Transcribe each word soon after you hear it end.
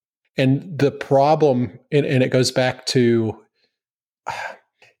And the problem, and it goes back to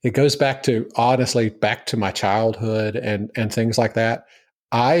honestly back to my childhood and things like that.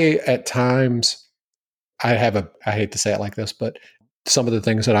 I at times I hate to say it like this, but some of the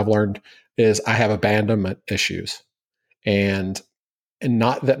things that I've learned is I have abandonment issues. And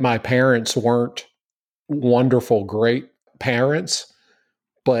not that my parents weren't wonderful, great parents,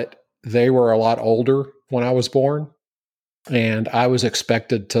 but they were a lot older when I was born. And I was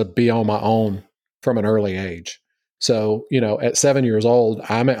expected to be on my own from an early age. So, at 7 years old,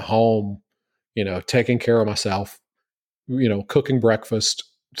 I'm at home, taking care of myself, cooking breakfast,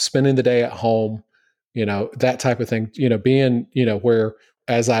 spending the day at home, that type of thing, being, where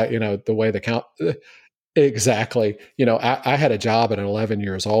as I, the way the count, exactly, I had a job at 11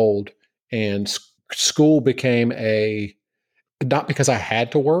 years old and school became not because I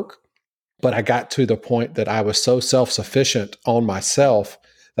had to work, but I got to the point that I was so self-sufficient on myself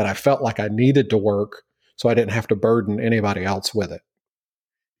that I felt like I needed to work so I didn't have to burden anybody else with it.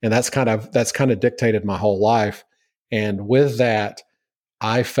 And that's kind of dictated my whole life. And with that,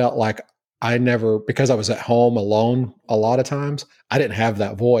 I felt like because I was at home alone a lot of times, I didn't have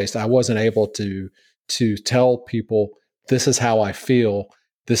that voice. I wasn't able to tell people, this is how I feel.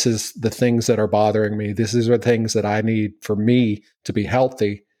 This is the things that are bothering me. This is the things that I need for me to be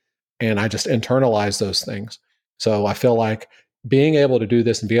healthy. And I just internalize those things. So I feel like being able to do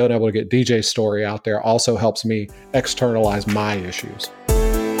this and being able to get DJ's story out there also helps me externalize my issues.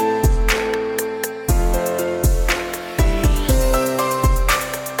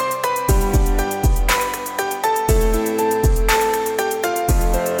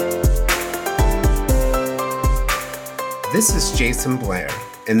 This is Jason Blair,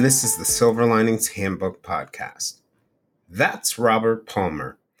 and this is the Silver Linings Handbook Podcast. That's Robert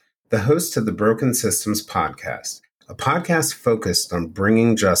Parmer, the host of the Broken Systems Podcast, a podcast focused on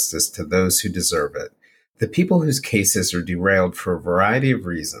bringing justice to those who deserve it, the people whose cases are derailed for a variety of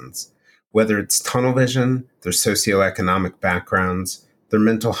reasons, whether it's tunnel vision, their socioeconomic backgrounds, their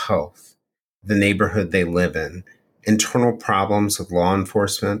mental health, the neighborhood they live in, internal problems with law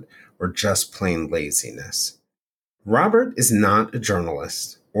enforcement, or just plain laziness. Robert is not a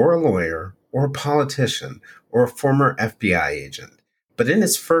journalist or a lawyer or a politician or a former FBI agent, but in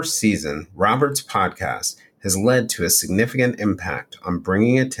his first season, Robert's podcast has led to a significant impact on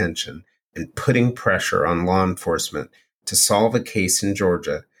bringing attention and putting pressure on law enforcement to solve a case in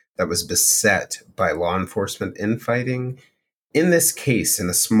Georgia that was beset by law enforcement infighting. In this case, in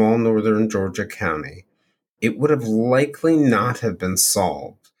a small northern Georgia county, it would have likely not have been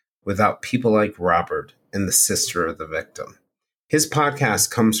solved without people like Robert and the sister of the victim. His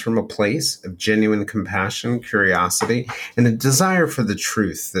podcast comes from a place of genuine compassion, curiosity, and a desire for the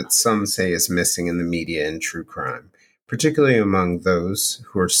truth that some say is missing in the media and true crime, particularly among those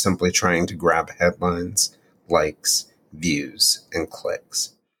who are simply trying to grab headlines, likes, views, and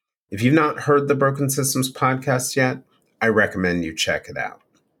clicks. If you've not heard the Broken Systems podcast yet, I recommend you check it out.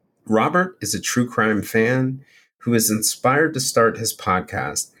 Robert is a true crime fan who is inspired to start his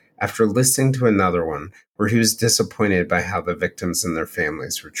podcast after listening to another one where he was disappointed by how the victims and their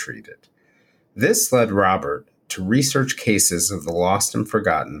families were treated. This led Robert to research cases of the lost and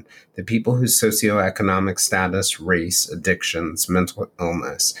forgotten, the people whose socioeconomic status, race, addictions, mental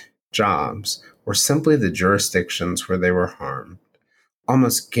illness, jobs, or simply the jurisdictions where they were harmed,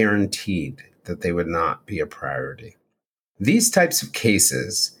 almost guaranteed that they would not be a priority. These types of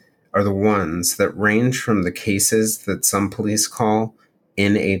cases are the ones that range from the cases that some police call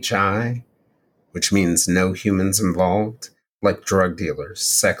NHI, which means no humans involved, like drug dealers,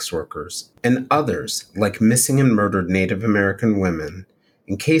 sex workers, and others like missing and murdered Native American women,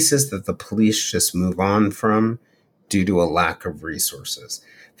 in cases that the police just move on from due to a lack of resources.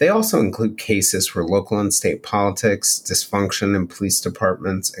 They also include cases where local and state politics, dysfunction in police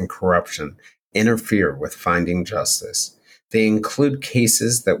departments, and corruption interfere with finding justice. They include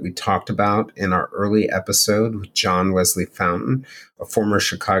cases that we talked about in our early episode with John Wesley Fountain, a former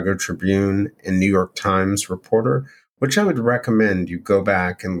Chicago Tribune and New York Times reporter, which I would recommend you go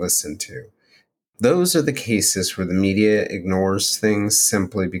back and listen to. Those are the cases where the media ignores things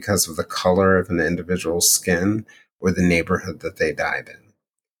simply because of the color of an individual's skin or the neighborhood that they died in.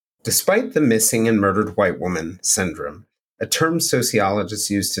 Despite the missing and murdered white woman syndrome, a term sociologists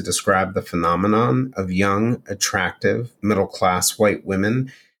use to describe the phenomenon of young, attractive, middle-class white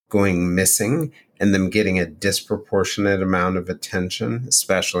women going missing and them getting a disproportionate amount of attention,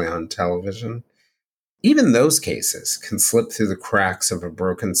 especially on television. Even those cases can slip through the cracks of a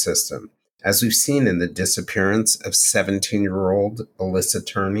broken system, as we've seen in the disappearance of 17-year-old Alyssa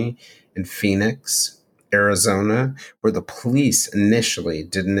Turney in Phoenix, Arizona, where the police initially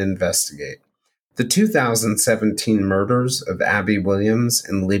didn't investigate. The 2017 murders of Abby Williams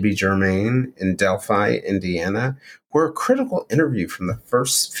and Libby Germain in Delphi, Indiana, where a critical interview from the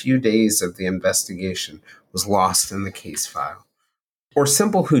first few days of the investigation was lost in the case file. Or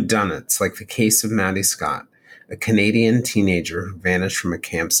simple whodunits like the case of Maddie Scott, a Canadian teenager who vanished from a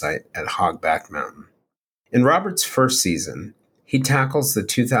campsite at Hogback Mountain. In Robert's first season, he tackles the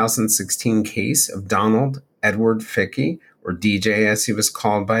 2016 case of Donald Edward Fickey, or DJ as he was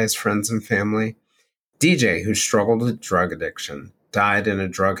called by his friends and family. DJ, who struggled with drug addiction, died in a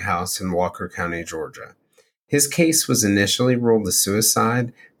drug house in Walker County, Georgia. His case was initially ruled a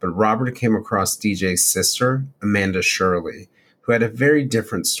suicide, but Robert came across DJ's sister, Amanda Shirley, who had a very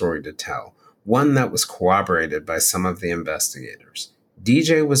different story to tell, one that was corroborated by some of the investigators.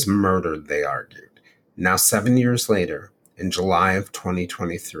 DJ was murdered, they argued. Now 7 years later, in July of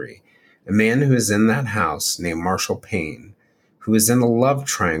 2023, a man who is in that house named Marshall Payne, who is in a love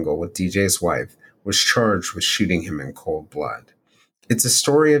triangle with DJ's wife, was charged with shooting him in cold blood. It's a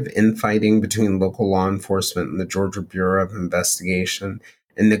story of infighting between local law enforcement and the Georgia Bureau of Investigation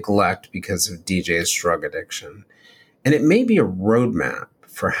and neglect because of DJ's drug addiction. And it may be a roadmap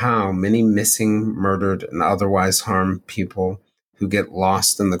for how many missing, murdered, and otherwise harmed people who get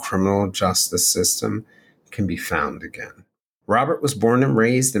lost in the criminal justice system can be found again. Robert was born and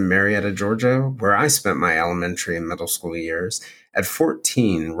raised in Marietta, Georgia, where I spent my elementary and middle school years. At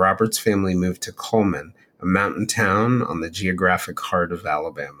 14, Robert's family moved to Coleman, a mountain town on the geographic heart of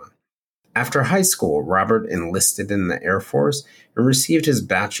Alabama. After high school, Robert enlisted in the Air Force and received his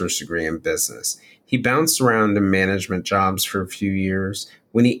bachelor's degree in business. He bounced around in management jobs for a few years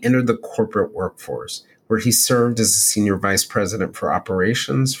when he entered the corporate workforce, where he served as a senior vice president for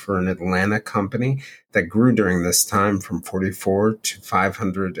operations for an Atlanta company that grew during this time from 44 to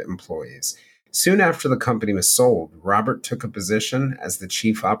 500 employees. Soon after the company was sold, Robert took a position as the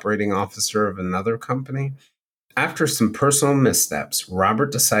chief operating officer of another company. After some personal missteps,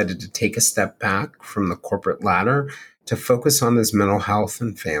 Robert decided to take a step back from the corporate ladder to focus on his mental health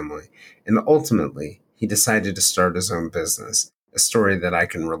and family. And ultimately, he decided to start his own business, a story that I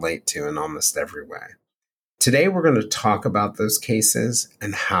can relate to in almost every way. Today, we're going to talk about those cases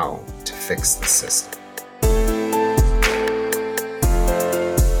and how to fix the system.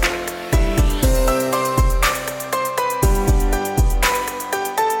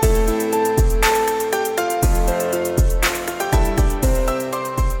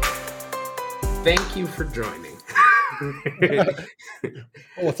 Thank you for joining.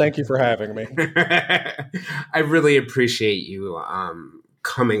 Well, thank you for having me. I really appreciate you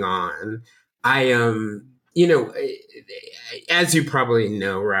coming on. As you probably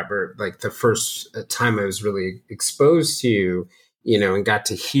know, Robert, like the first time I was really exposed to you, and got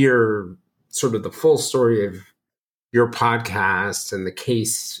to hear sort of the full story of your podcast and the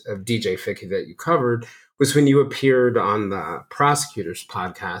case of DJ Fickey that you covered was when you appeared on the Prosecutor's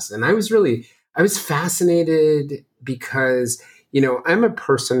podcast. And I was fascinated because, I'm a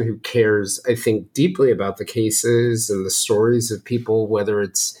person who cares, I think, deeply about the cases and the stories of people, whether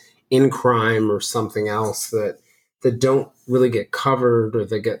it's in crime or something else that don't really get covered or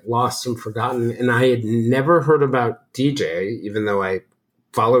that get lost and forgotten. And I had never heard about DJ, even though I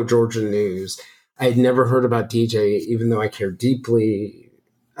follow Georgia news. I had never heard about DJ, even though I care deeply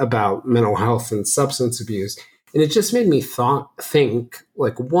about mental health and substance abuse. And it just made me think,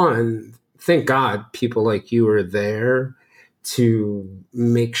 like, one, thank God people like you are there to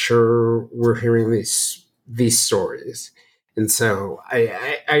make sure we're hearing these stories. And so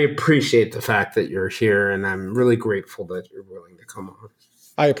I appreciate the fact that you're here, and I'm really grateful that you're willing to come on.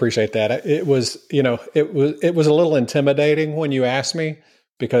 I appreciate that. It was a little intimidating when you asked me,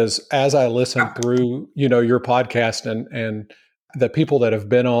 because as I listened through, your podcast and the people that have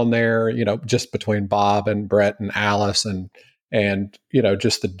been on there, just between Bob and Brett and Alice and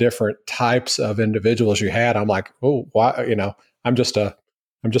just the different types of individuals you had, I'm like, oh, why, I'm just a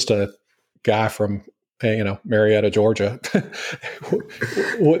guy from, Marietta, Georgia,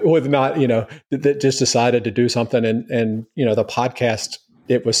 with not, that just decided to do something. And, the podcast,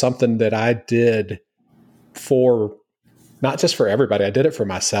 it was something that I did for, not just for everybody. I did it for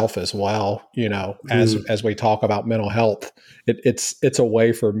myself as well. As we talk about mental health, it's a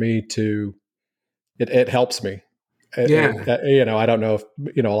way for me to, it helps me. Yeah. I don't know if,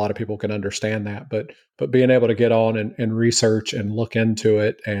 a lot of people can understand that, but being able to get on and research and look into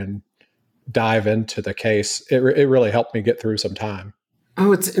it and dive into the case, it really helped me get through some time.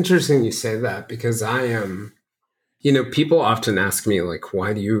 Oh, it's interesting you say that, because I am, people often ask me, like,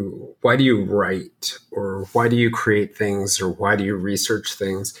 why do you write, or why do you create things, or why do you research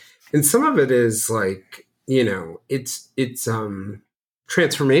things? And some of it is like, it's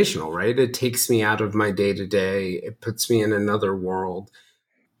transformational, right? It takes me out of my day to day. It puts me in another world.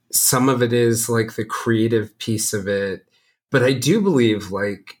 Some of it is like the creative piece of it. But I do believe,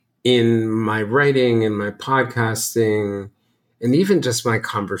 like, in my writing and my podcasting and even just my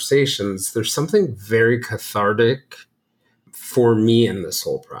conversations, there's something very cathartic for me in this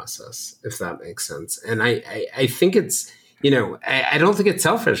whole process, if that makes sense. And I think it's, I don't think it's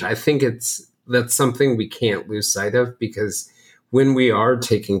selfish. I think that's something we can't lose sight of, because when we are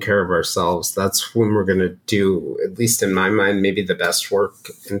taking care of ourselves, that's when we're going to do, at least in my mind, maybe the best work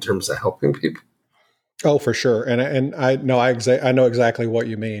in terms of helping people. Oh, for sure. And I know I know exactly what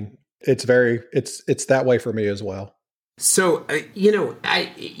you mean. It's that way for me as well. So,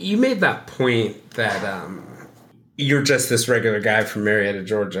 you made that point that you're just this regular guy from Marietta,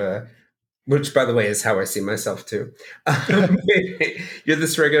 Georgia, which, by the way, is how I see myself too. You're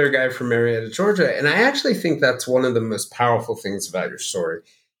this regular guy from Marietta, Georgia. And I actually think that's one of the most powerful things about your story.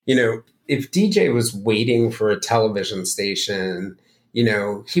 If DJ was waiting for a television station,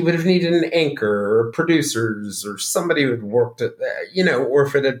 he would have needed an anchor or producers or somebody who had worked at that, or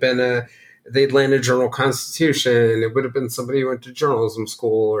if it had been the Atlanta Journal Constitution, it would have been somebody who went to journalism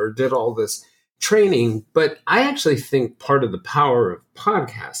school or did all this training. But I actually think part of the power of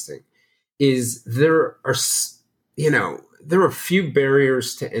podcasting is there are few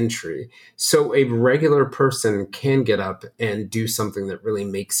barriers to entry, so a regular person can get up and do something that really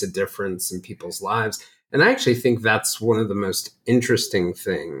makes a difference in people's lives. And I actually think that's one of the most interesting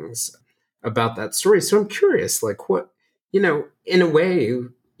things about that story. So I'm curious, like, what, in a way,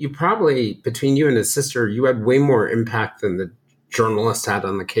 you probably, between you and his sister, you had way more impact than the journalist had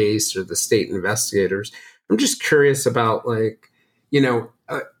on the case or the state investigators. I'm just curious about, like,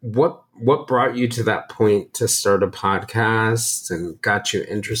 what brought you to that point to start a podcast and got you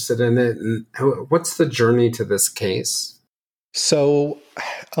interested in it, and what's the journey to this case? So,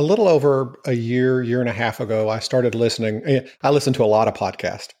 a little over a year and a half ago, I started listening. I listen to a lot of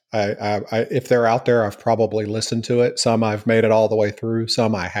podcasts. If they're out there, I've probably listened to it. Some I've made it all the way through.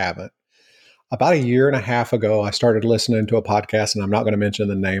 Some I haven't. About a year and a half ago, I started listening to a podcast, and I'm not going to mention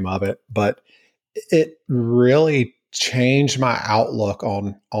the name of it, but it really changed my outlook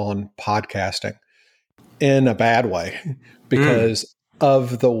on podcasting in a bad way Mm. because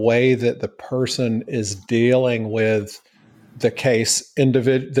of the way that the person is dealing with the case,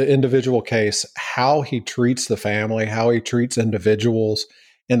 the individual case, how he treats the family, how he treats individuals,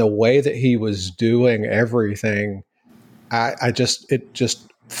 and the way that he was doing everything. It just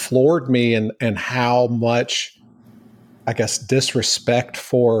floored me, and how much, I guess, disrespect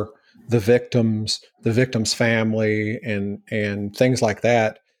for the victim's family, and things like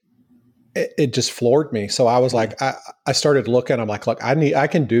that. It just floored me. So I was like, I started looking. I'm like, look, I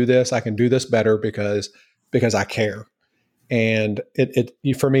can do this. I can do this better because I care. And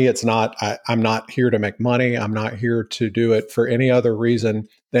for me, it's not, I'm not here to make money. I'm not here to do it for any other reason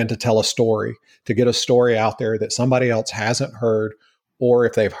than to tell a story, to get a story out there that somebody else hasn't heard, or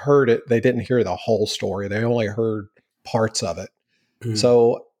if they've heard it, they didn't hear the whole story. They only heard parts of it. Mm.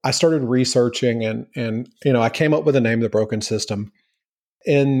 So I started researching, and I came up with the name, The Broken System,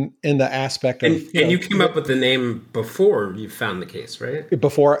 in the aspect of, And you came up with the name before you found the case, right?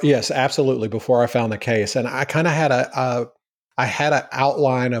 before, yes, absolutely, before I found the case. And I kind of had I had an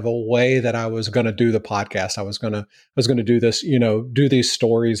outline of a way that I was going to do the podcast. I was going to do this, do these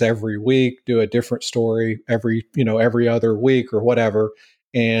stories every week, do a different story every other week or whatever.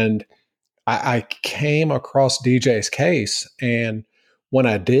 And I came across DJ's case, and when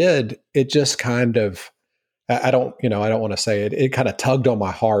I did, it just kind of, I don't want to say it. It kind of tugged on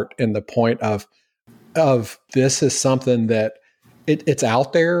my heart, in the point of this is something that it's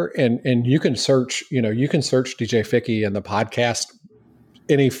out there, and you can search DJ Ficky in the podcast,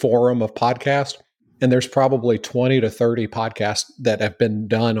 any forum of podcast, and there's probably 20 to 30 podcasts that have been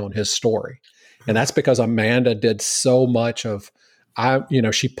done on his story. And that's because Amanda did so much of,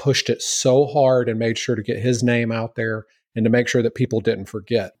 she pushed it so hard and made sure to get his name out there, and to make sure that people didn't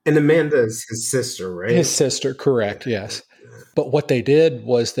forget. And Amanda is his sister, His right? sister, correct, Yeah, yes. But what they did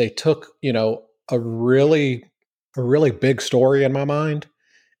was they took, a really a really big story in my mind,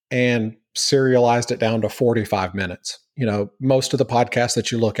 and serialized it down to 45 minutes. Most of the podcasts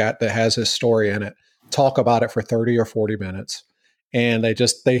that you look at that has his story in it talk about it for 30 or 40 minutes. And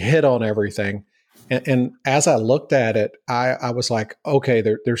they hit on everything. And as I looked at it, I was like, okay,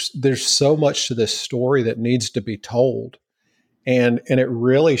 there's so much to this story that needs to be told. And it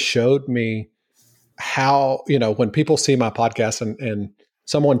really showed me how, when people see my podcast, and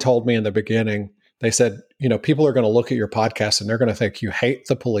someone told me in the beginning, they said, people are going to look at your podcast and they're going to think you hate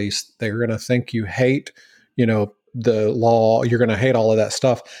the police. They're going to think you hate, the law. You're going to hate all of that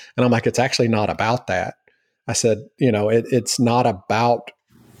stuff. And I'm like, it's actually not about that. I said, it's not about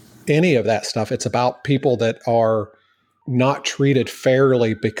any of that stuff. It's about people that are not treated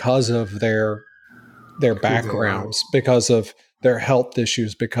fairly because of their Who they are. backgrounds, because of their health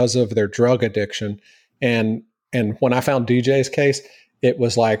issues, because of their drug addiction. And when I found DJ's case, it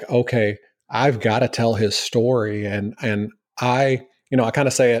was like, okay, I've got to tell his story. And I kind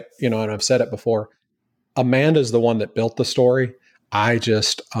of say it, and I've said it before. Amanda's the one that built the story. I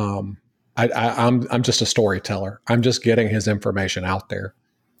just I'm just a storyteller. I'm just getting his information out there.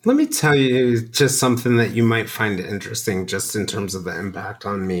 Let me tell you just something that you might find interesting just in terms of the impact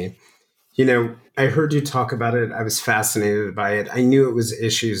on me. I heard you talk about it. I was fascinated by it. I knew it was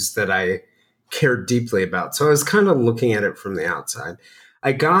issues that I cared deeply about. So I was kind of looking at it from the outside.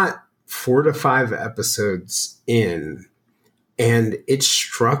 I got 4 to 5 episodes in, and it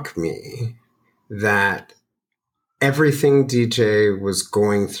struck me that everything DJ was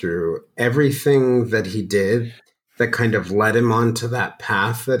going through, everything that he did that kind of led him onto that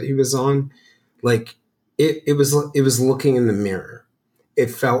path that he was on, like it was looking in the mirror. It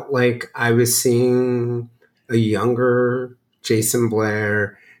felt like I was seeing a younger Jason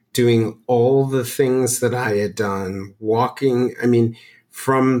Blair doing all the things that I had done, walking,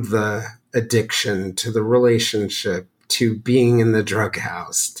 from the addiction to the relationship to being in the drug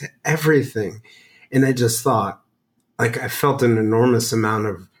house to everything. And I just thought, like, I felt an enormous amount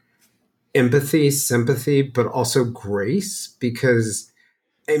of empathy, sympathy, but also grace, because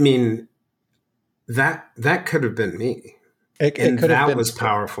that could have been me. It And could have that been, was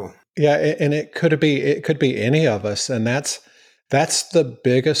powerful. yeah, and it could be any of us, and that's the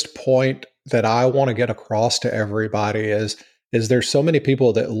biggest point that I want to get across to everybody is there's so many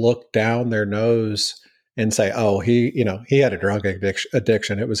people that look down their nose and say, oh, he had a drug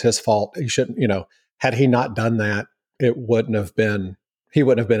addiction. It was his fault. He shouldn't, had he not done that, he wouldn't have been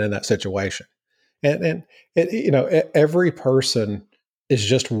in that situation. And every person is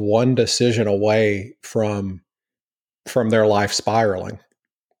just one decision away from their life spiraling.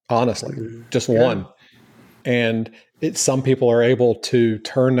 Honestly, just Yeah. one. And some people are able to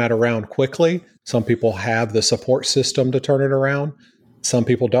turn that around quickly. Some people have the support system to turn it around. Some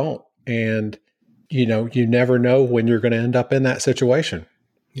people don't. And, you never know when you're going to end up in that situation.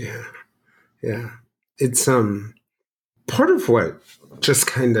 Yeah. Yeah. It's part of what just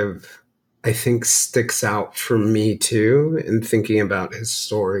kind of, I think, sticks out for me too, in thinking about his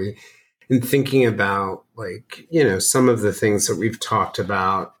story and thinking about, like, some of the things that we've talked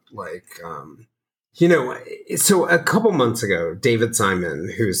about, like, so a couple months ago, David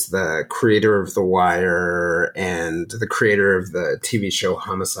Simon, who's the creator of The Wire and the creator of the TV show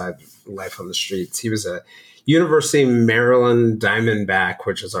Homicide: Life on the Streets, he was a University of Maryland Diamondback,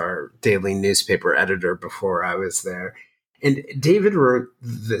 which is our daily newspaper editor before I was there. And David wrote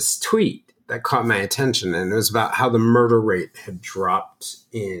this tweet that caught my attention, and it was about how the murder rate had dropped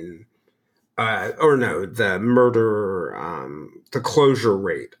in the closure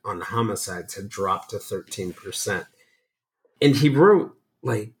rate on homicides had dropped to 13%. And he wrote,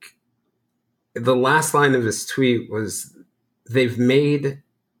 like, the last line of his tweet was, they've made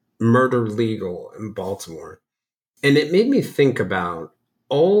murder legal in Baltimore. And it made me think about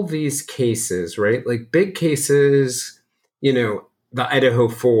all these cases, right? Like big cases, the Idaho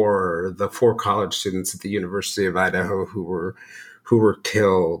Four, the 4 college students at the University of Idaho who were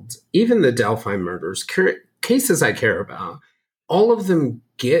killed, even the Delphi murders, cases I care about, all of them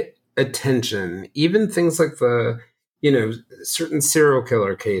get attention, even things like the, certain serial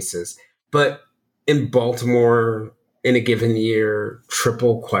killer cases. But in Baltimore, in a given year,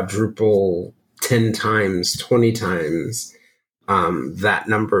 triple, quadruple, 10 times, 20 times, that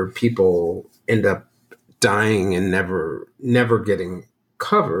number of people end up dying and never getting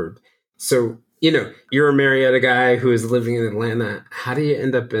covered. So, you're a Marietta guy who is living in Atlanta. How do you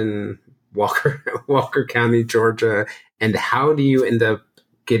end up in Walker County, Georgia? And how do you end up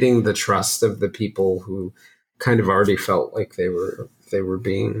getting the trust of the people who kind of already felt like they were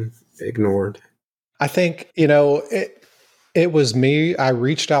being ignored? I think, it was me. I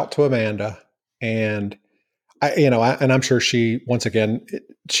reached out to Amanda, and and I'm sure she, once again,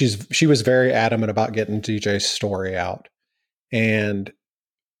 she was very adamant about getting DJ's story out. And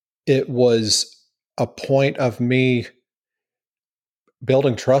it was a point of me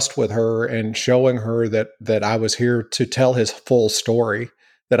building trust with her and showing her that I was here to tell his full story,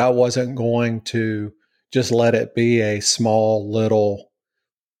 that I wasn't going to just let it be a small little,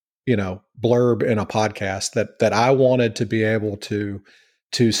 blurb in a podcast, that I wanted to be able to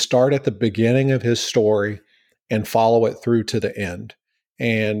to start at the beginning of his story and follow it through to the end.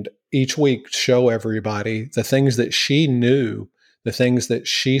 And each week show everybody the things that she knew, the things that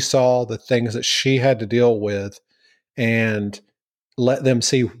she saw, the things that she had to deal with, and let them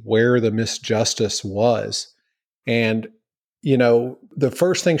see where the misjustice was. And, the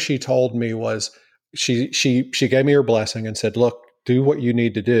first thing she told me was she gave me her blessing and said, look, do what you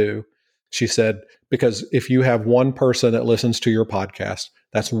need to do. She said, because if you have one person that listens to your podcast,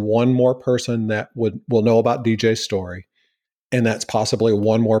 that's one more person that will know about DJ's story. And that's possibly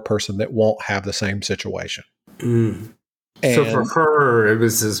one more person that won't have the same situation. Mm. So for And her, it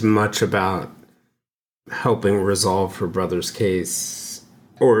was as much about helping resolve her brother's case,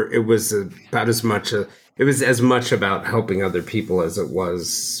 or it was about it was as much about helping other people as it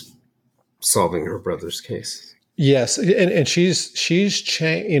was solving her brother's case. yes, and she's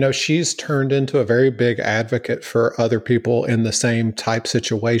changed. She's turned into a very big advocate for other people in the same type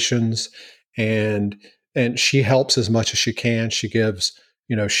situations, and she helps as much as she can. She gives,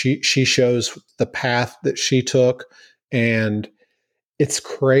 she shows the path that she took, and it's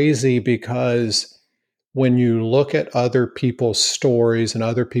crazy because when you look at other people's stories and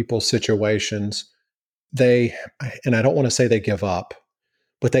other people's situations, and I don't want to say they give up,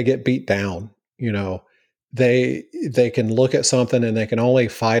 but they get beat down. They can look at something and they can only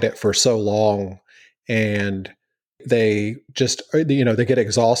fight it for so long, and they just they get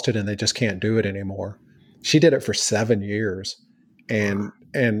exhausted and they just can't do it anymore. She did it for 7 years, and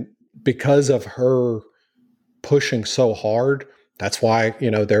because of her pushing so hard, that's why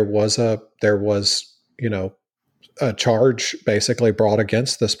there was a charge basically brought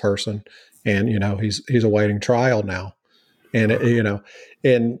against this person, and he's awaiting trial now. And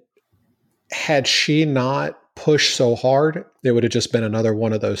and had she not pushed so hard, it would have just been another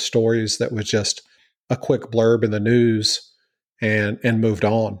one of those stories that was just a quick blurb in the news and moved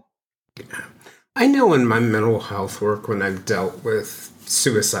on. I know in my mental health work, when I've dealt with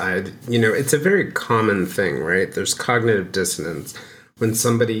suicide, it's a very common thing, right? There's cognitive dissonance when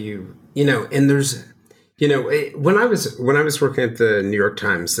somebody, and there's, when I was working at the New York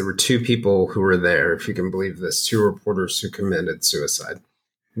Times, there were two people who were there, if you can believe this, two reporters who committed suicide.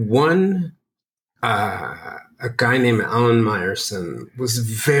 One, a guy named Alan Meyerson, was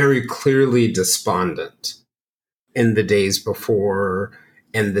very clearly despondent in the days before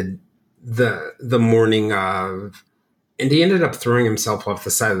and the morning of, and he ended up throwing himself off the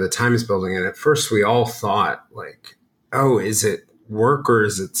side of the Times building. And at first we all thought, like, oh, is it work or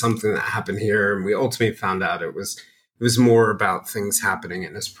is it something that happened here? And we ultimately found out it was more about things happening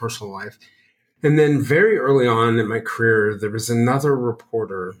in his personal life. And then very early on in my career, there was another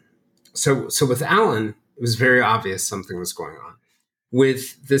reporter. So with Alan, it was very obvious something was going on.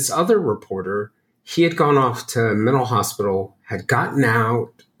 With this other reporter, he had gone off to mental hospital, had gotten out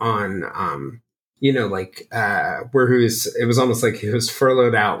on, where it was almost like he was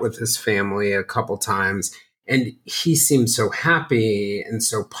furloughed out with his family a couple times. And he seemed so happy and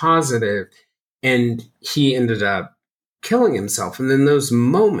so positive, and he ended up killing himself. And then those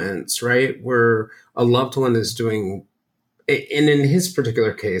moments, right, where a loved one is doing, and in his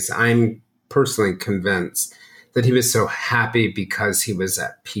particular case, I'm personally convinced that he was so happy because he was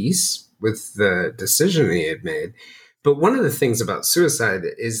at peace with the decision he had made. But one of the things about suicide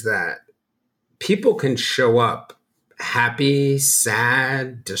is that people can show up happy,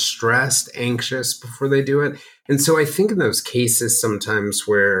 sad, distressed, anxious before they do it. And so I think in those cases sometimes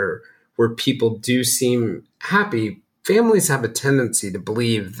where people do seem happy, families have a tendency to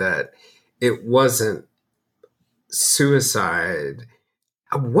believe that it wasn't suicide.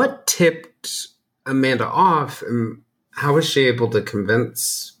 What tipped Amanda off, and how was she able to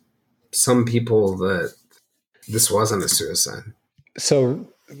convince some people that this wasn't a suicide? So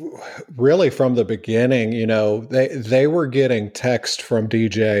really from the beginning, they were getting text from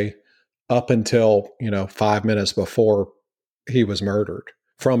DJ up until, 5 minutes before he was murdered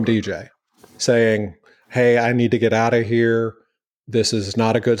from DJ saying, "Hey, I need to get out of here. This is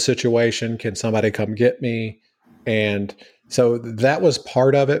not a good situation. Can somebody come get me?" And so that was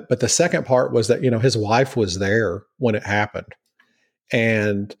part of it. But the second part was that, his wife was there when it happened.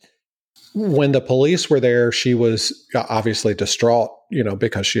 And when the police were there, she was obviously distraught,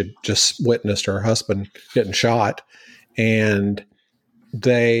 because she had just witnessed her husband getting shot. And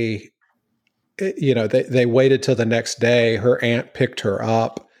they, they waited till the next day. Her aunt picked her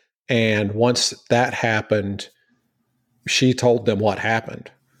up. And once that happened, she told them what happened.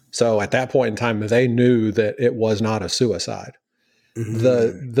 So at that point in time, they knew that it was not a suicide.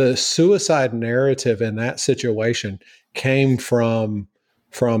 Mm-hmm. The suicide narrative in that situation came from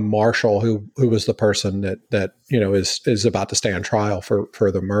from Marshall, who was the person that is about to stand trial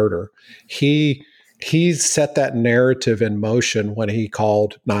for the murder. He set that narrative in motion when he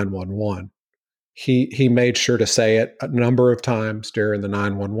called 911. He made sure to say it a number of times during the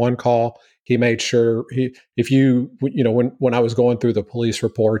 911 call. He made sure when I was going through the police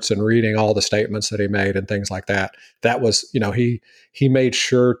reports and reading all the statements that he made and things like that, that was, he made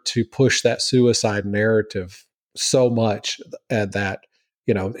sure to push that suicide narrative so much that,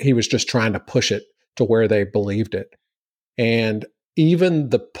 he was just trying to push it to where they believed it. And even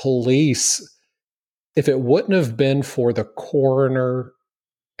the police, if it wouldn't have been for the coroner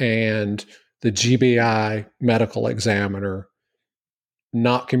and the GBI medical examiner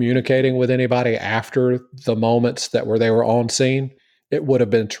not communicating with anybody after the moments that they were on scene, it would have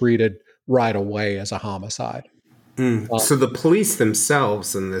been treated right away as a homicide. So the police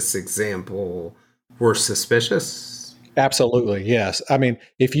themselves in this example were suspicious? Absolutely, yes. I mean,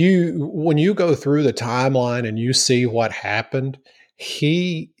 when you go through the timeline and you see what happened,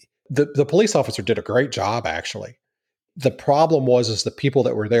 the police officer did a great job, actually. The problem is the people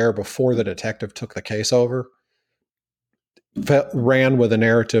that were there before the detective took the case over ran with a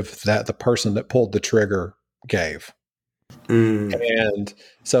narrative that the person that pulled the trigger gave. And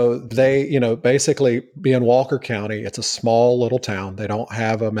so they, basically being Walker County, it's a small little town. They don't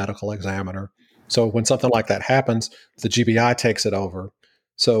have a medical examiner. So when something like that happens, the GBI takes it over.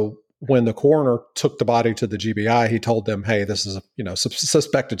 So when the coroner took the body to the GBI, he told them, hey, this is a,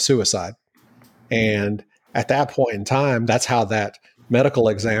 suspected suicide. And at that point in time, that's how that medical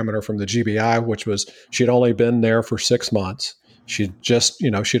examiner from the GBI, she'd only been there for 6 months. She'd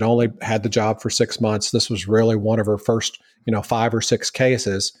only had the job for 6 months. This was really one of her first, 5 or 6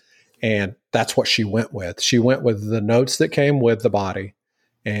 cases. And that's what she went with. She went with the notes that came with the body.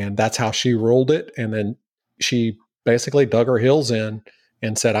 And that's how she ruled it. And then she basically dug her heels in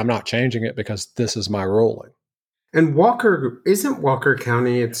and said, I'm not changing it because this is my ruling. And isn't Walker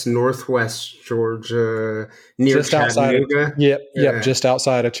County, it's northwest Georgia, near Just Chattanooga? Yep, just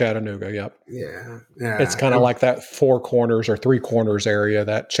outside of Chattanooga, yep. Yeah. It's kind of like that 4 corners or 3 corners area,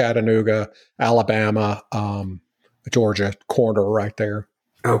 that Chattanooga, Alabama, Georgia corner right there.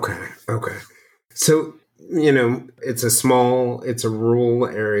 Okay. So, it's a rural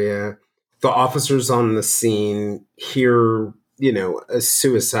area. The officers on the scene hear, a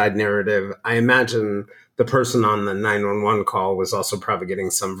suicide narrative. I imagine the person on the 911 call was also probably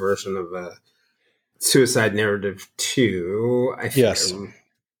getting some version of a suicide narrative too. I think. Yes.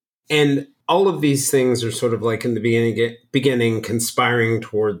 And all of these things are sort of like in the beginning conspiring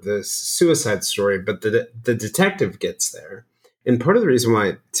toward this suicide story, but the detective gets there. And part of the reason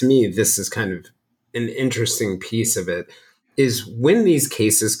why, to me, this is kind of an interesting piece of it is when these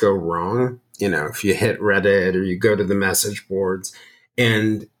cases go wrong, if you hit Reddit or you go to the message boards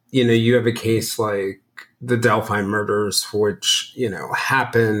and, you have a case like the Delphi murders, which,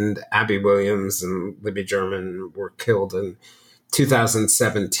 happened. Abby Williams and Libby German were killed in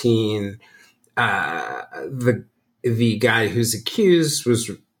 2017. The guy who's accused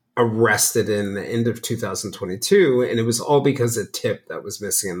was arrested in the end of 2022, and it was all because a tip that was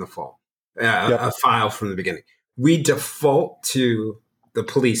missing in the a file from the beginning. We default to the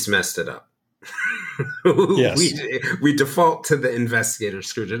police messed it up. Yes. we default to the investigator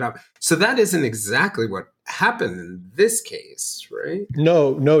screwed it up. So that isn't exactly what happened in this case, right?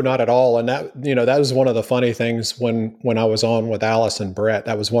 No, not at all. And that was one of the funny things when I was on with Alice and Brett.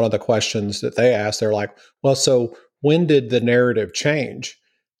 That was one of the questions that they asked. They're like, well, so when did the narrative change?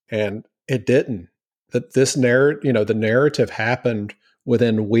 And it didn't. That this narrative, the narrative happened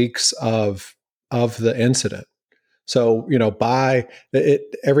within weeks of the incident. So,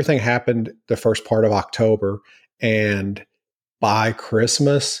 everything happened the first part of October, and by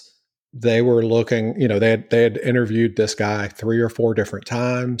Christmas, they were looking, they had interviewed this guy 3 or 4 different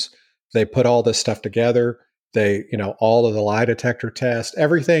times. They put all this stuff together. They, all of the lie detector tests,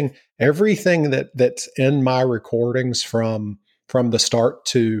 everything that's in my recordings from the start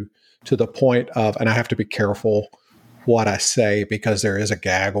to the point of, and I have to be careful what I say because there is a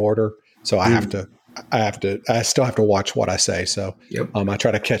gag order. So I still have to watch what I say. So I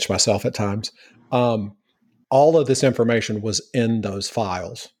try to catch myself at times. All of this information was in those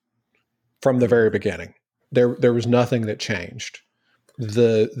files from the very beginning. There was nothing that changed.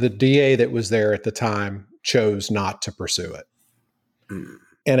 The DA that was there at the time chose not to pursue it.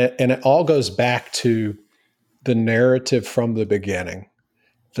 And it all goes back to the narrative from the beginning.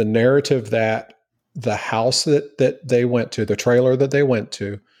 The narrative that the house that they went to, the trailer that they went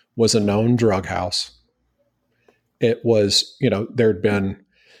to, was a known drug house. It was, there'd been,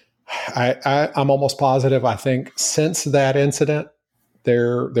 I'm almost positive, I think since that incident,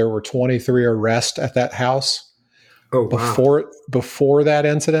 there were 23 arrests at that house. Oh, wow. Before that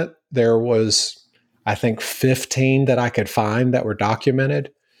incident, there was, I think, 15 that I could find that were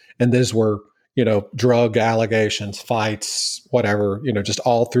documented, and these were, drug allegations, fights, whatever, just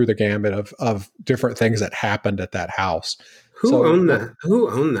all through the gambit of different things that happened at that house. So, Who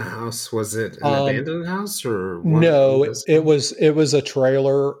owned the house? Was it an abandoned house or one owned no, as it well? was a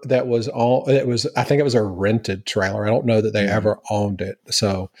trailer that was all it was. I think it was a rented trailer. I don't know that they Mhm. ever owned it.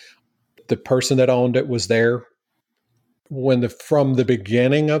 So the person that owned it was there from the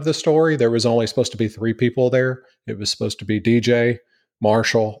beginning of the story. There was only supposed to be three people there. It was supposed to be DJ,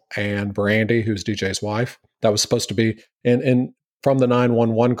 Marshall, and Brandy, who's DJ's wife. That was supposed to be, and from the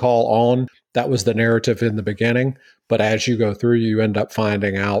 911 call on, that was the narrative in the beginning. But as you go through, you end up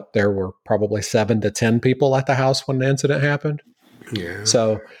finding out there were probably 7 to 10 people at the house when the incident happened. Yeah.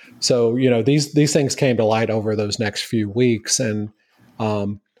 So, these things came to light over those next few weeks, and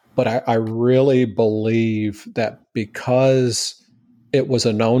but I really believe that because it was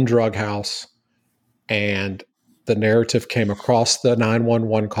a known drug house and the narrative came across the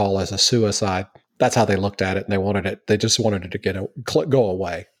 911 call as a suicide, that's how they looked at it, and they just wanted it to go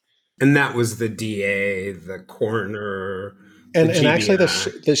away. And that was the DA, the coroner, the And actually,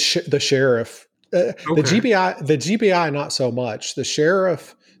 GBI. the sheriff, Okay. the GBI, not so much. The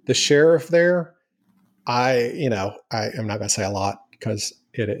sheriff there, I am not going to say a lot because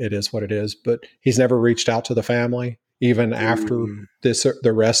it is what it is, but he's never reached out to the family even after Mm. the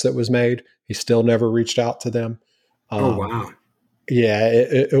arrest that was made. He still never reached out to them. Oh, Um, wow. yeah,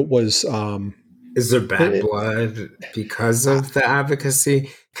 it was. Is there bad It, blood because I, of the advocacy?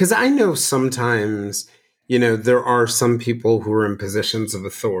 Because I know sometimes, there are some people who are in positions of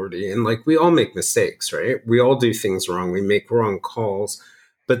authority, and like we all make mistakes, right? We all do things wrong. We make wrong calls,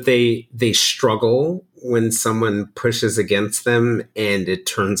 but they struggle when someone pushes against them and it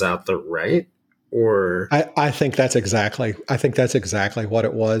turns out they're right. Or I think that's exactly. I think that's exactly what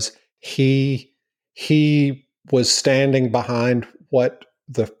it was. He was standing behind what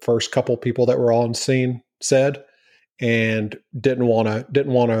the first couple people that were on scene said, and didn't want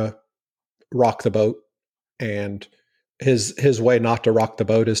to rock the boat. And his way not to rock the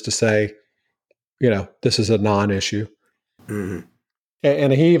boat is to say, this is a non-issue. Mhm.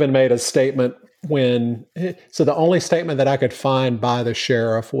 And he even made a statement so the only statement that I could find by the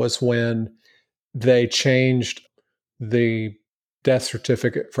sheriff was when they changed the death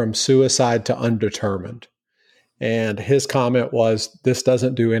certificate from suicide to undetermined. And his comment was, this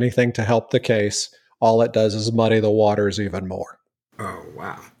doesn't do anything to help the case. All it does is muddy the waters even more. Oh,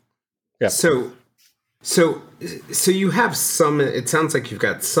 wow. Yep. So So, so you have some, it sounds like you've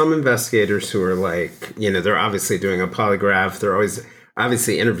got some investigators who are like, they're obviously doing a polygraph. They're always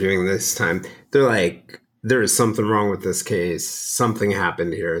obviously interviewing this time. They're like, there is something wrong with this case. Something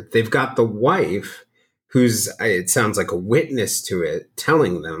happened here. They've got the wife who's, it sounds like a witness to it,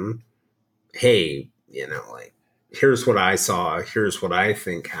 telling them, hey, like, here's what I saw. Here's what I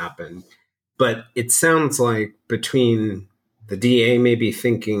think happened. But it sounds like between the DA maybe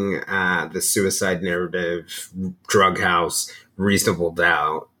thinking the suicide narrative, drug house, reasonable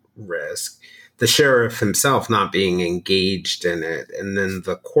doubt, risk, the sheriff himself not being engaged in it, and then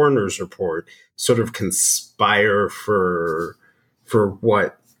the coroner's report sort of conspire for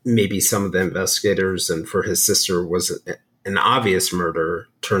what maybe some of the investigators and for his sister was an obvious murder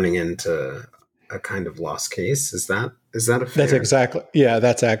turning into a kind of lost case. Is that a That's fair? exactly, yeah,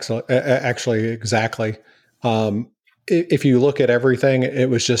 that's excellent. Actually, exactly. Um, if you look at everything, it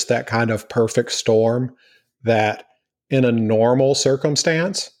was just that kind of perfect storm that in a normal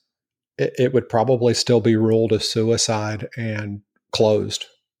circumstance, it would probably still be ruled a suicide and closed.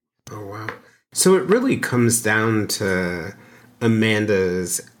 Oh, wow. So it really comes down to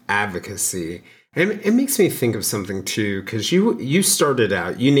Amanda's advocacy. And it makes me think of something too, because you started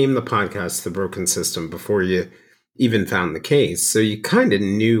out, you named the podcast The Broken System before you even found the case. So you kind of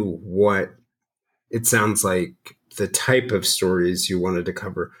knew what it sounds like the type of stories you wanted to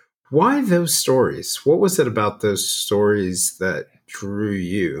cover. Why those stories? What was it about those stories that drew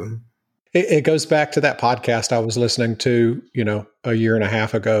you? It goes back to that podcast I was listening to, a year and a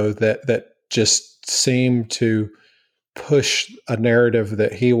half ago that just seemed to push a narrative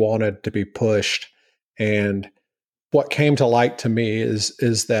that he wanted to be pushed. And what came to light to me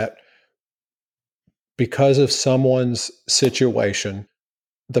is that because of someone's situation,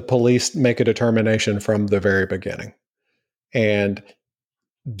 the police make a determination from the very beginning. And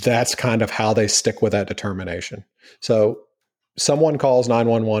that's kind of how they stick with that determination. So someone calls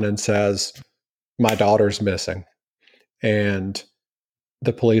 911 and says, my daughter's missing. And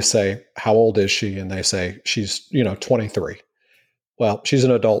the police say, how old is she? And they say, she's, 23. well, she's an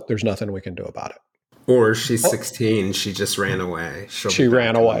adult. There's nothing we can do about it. Or she's Well, 16. She just ran away. She'll be she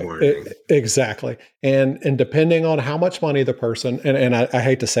ran back in the away. morning. Exactly. And depending on how much money the person, and I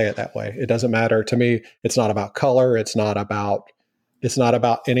hate to say it that way, it doesn't matter to me. It's not about color. It's not about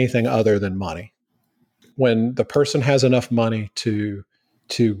anything other than money. When the person has enough money to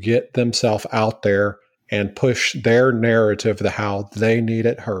get themselves out there and push their narrative, how they need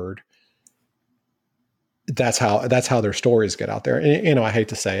it heard, that's how their stories get out there. And, I hate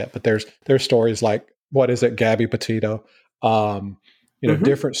to say it, but there's stories like, what is it, Gabby Petito,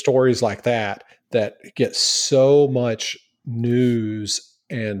 different stories like that get so much news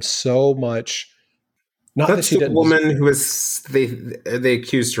and so much. Not that That's she the didn't. woman who was they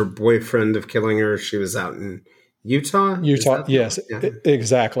accused her boyfriend of killing her. She was out in Utah. Is Utah, that the one? yes, Yeah.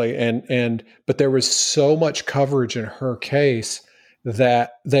 exactly. And but there was so much coverage in her case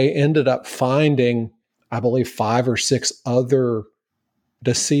that they ended up finding, I believe, 5 or 6 other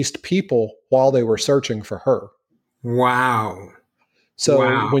deceased people while they were searching for her. Wow. So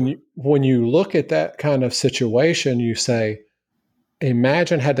Wow. when you look at that kind of situation, you say,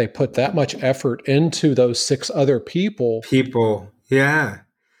 imagine had they put that much effort into those 6 other people People. Yeah.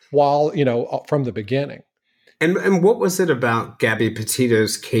 while, from the beginning. And what was it about Gabby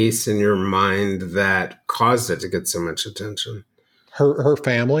Petito's case in your mind that caused it to get so much attention? Her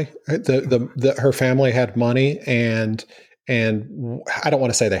family, her family had money, and I don't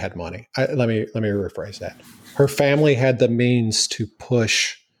want to say they had money. Let me rephrase that. Her family had the means to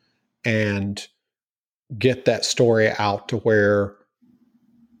push and get that story out to where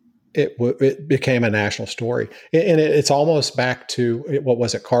it became a national story. And it's almost back to, what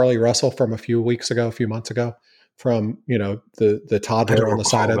was it, Carly Russell from a few months ago, from the I toddler don't on the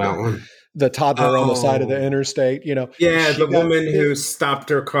side recall of that one. the interstate. Yeah, She the got woman it. who stopped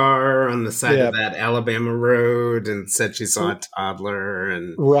her car on the side Yeah, of that Alabama road and said she saw a toddler,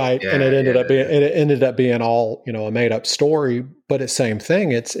 and right. And yeah, yeah, it ended up being all, a made up story, but it's same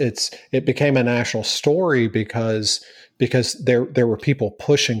thing. It became a national story because there were people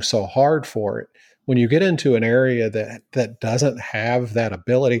pushing so hard for it. When you get into an area that doesn't have that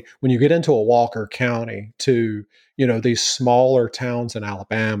ability, when you get into a Walker County, to, these smaller towns in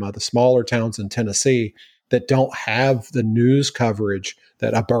Alabama, the smaller towns in Tennessee that don't have the news coverage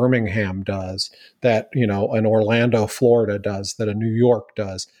that a Birmingham does, that, an Orlando, Florida does, that a New York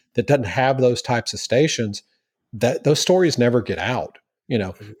does, that doesn't have those types of stations, that those stories never get out.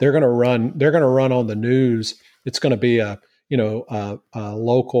 They're going to run on the news. It's going to be a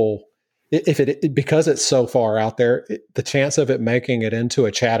local, if it, because it's so far out there, the chance of it making it into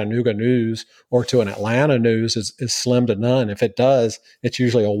a Chattanooga news or to an Atlanta news is slim to none. If it does, it's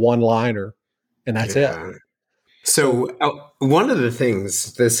usually a one-liner, and that's it. yeah. So So one of the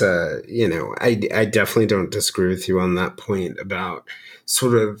things this, I definitely don't disagree with you on that point about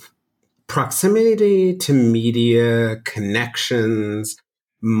sort of proximity to media, connections,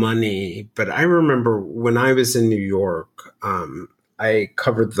 money. But I remember when I was in New York, I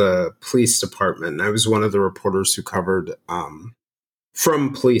covered the police department. I was one of the reporters who covered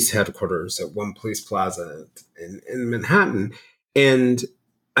from police headquarters at One Police Plaza in Manhattan. And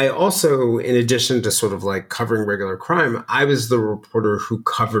I also, in addition to sort of like covering regular crime, I was the reporter who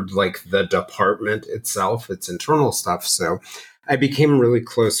covered like the department itself, its internal stuff. So I became really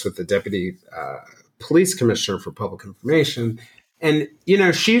close with the deputy police commissioner for public information. And,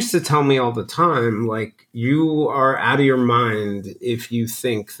 she used to tell me all the time, like, you are out of your mind if you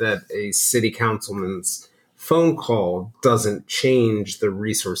think that a city councilman's phone call doesn't change the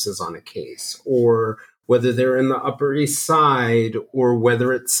resources on a case, or whether they're in the Upper East Side, or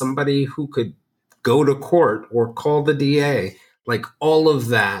whether it's somebody who could go to court or call the DA. Like, all of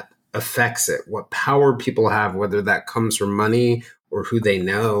that affects it. What power people have, whether that comes from money or who they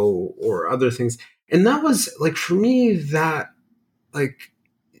know or other things. And that was like, for me, that like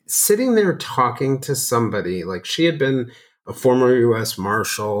sitting there talking to somebody, like she had been a former U.S.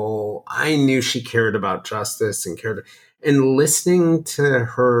 Marshal. I knew she cared about justice and listening to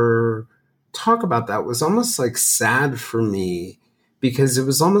her talk about that was almost like sad for me, because it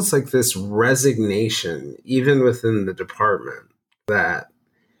was almost like this resignation, even within the department, that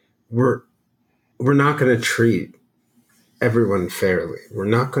we're not going to treat everyone fairly. We're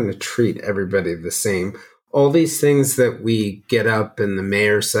not going to treat everybody the same. All these things that we get up and the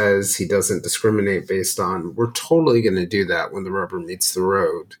mayor says he doesn't discriminate based on, we're totally going to do that when the rubber meets the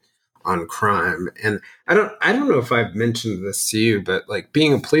road on crime. And I don't know if I've mentioned this to you, but like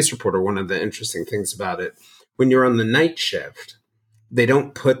being a police reporter, one of the interesting things about it, when you're on the night shift, they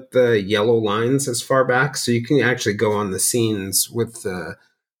don't put the yellow lines as far back, so you can actually go on the scenes with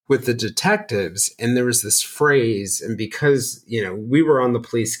with the detectives, and there was this phrase, and because, we were on the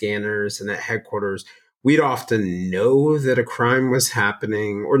police scanners and at headquarters, we'd often know that a crime was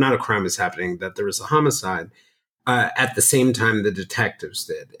happening, or not a crime was happening, that there was a homicide at the same time the detectives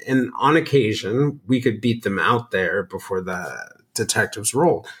did. And on occasion, we could beat them out there before the detectives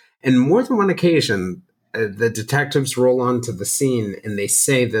rolled. And more than one occasion, the detectives roll onto the scene and they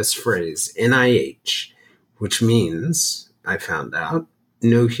say this phrase, NIH, which means, I found out,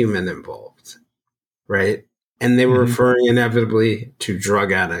 no human involved, right? And they were Mm-hmm. referring inevitably to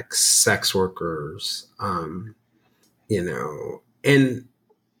drug addicts, sex workers, and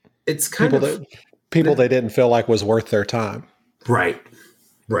it's kind People of that people they didn't feel like was worth their time. right,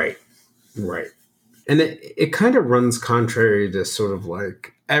 right, right. And it kind of runs contrary to sort of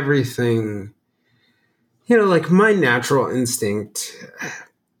like everything, like my natural instinct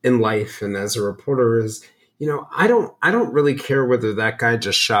in life and as a reporter is, I don't really care whether that guy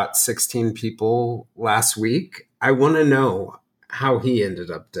just shot 16 people last week. I want to know how he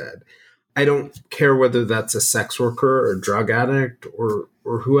ended up dead. I don't care whether that's a sex worker or drug addict or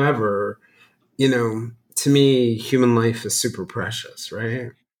whoever. To me, human life is super precious,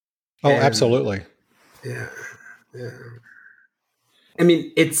 right? Oh, And absolutely. yeah, yeah. I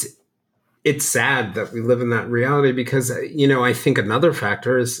mean, it's sad that we live in that reality because I think another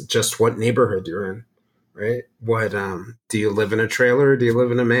factor is just what neighborhood you're in, right? What do you live in a trailer or do you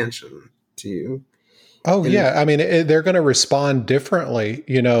live in a mansion? Do you? Oh And yeah, I mean they're going to respond differently.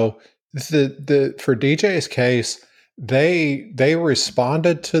 The for DJ's case, they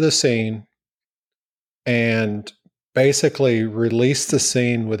responded to the scene and basically released the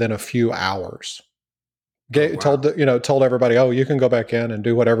scene within a few hours. oh wow, Told everybody, oh, you can go back in and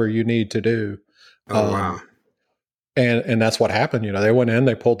do whatever you need to do. oh Um, wow, and that's what happened. They went in,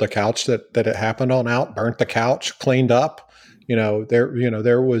 they pulled the couch that it happened on out, burnt the couch, cleaned up.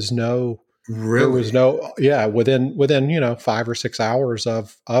 There was no really? yeah, within 5 or 6 hours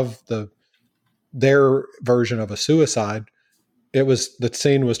of their version of a suicide, the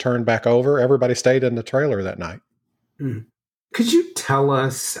scene was turned back over. Everybody stayed in the trailer that night. Hmm. Could you tell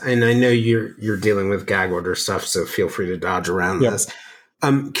us? And I know you're dealing with gag order stuff, so feel free to dodge around this.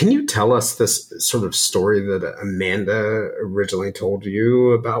 Yep. Can you tell us this sort of story that Amanda originally told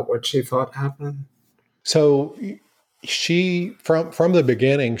you about what she thought happened? So she from the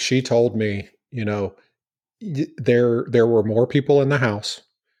beginning, she told me, there were more people in the house.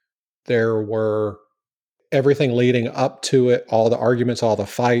 There were everything leading up to it, all the arguments, all the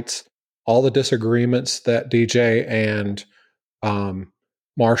fights, all the disagreements that DJ and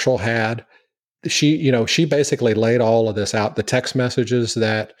Marshall had. She basically laid all of this out. The text messages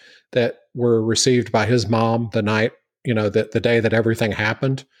that were received by his mom the night, the day that everything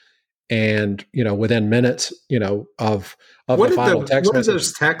happened, and within minutes, of the final text What did message.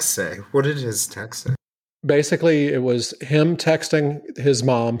 those texts say? What did his text say? Basically, it was him texting his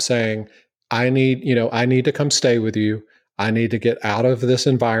mom saying, I need to come stay with you. I need to get out of this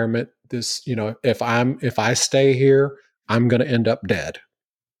environment. If I stay here, I'm going to end up dead.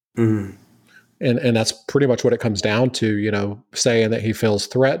 Mm. And that's pretty much what it comes down to, saying that he feels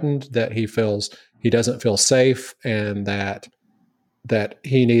threatened, that he doesn't feel safe, and that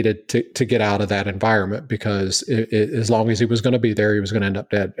he needed to get out of that environment because as long as he was going to be there, he was going to end up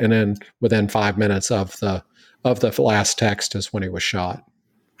dead. And then within 5 minutes of the last text is when he was shot.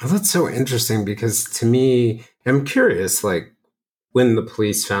 Well, that's so interesting because to me, I'm curious, like when the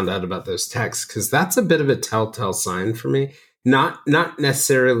police found out about those texts, because that's a bit of a telltale sign for me. Not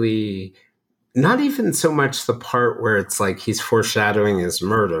necessarily, not even so much the part where it's like he's foreshadowing his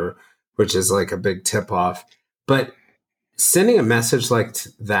murder, which is like a big tip off, but sending a message like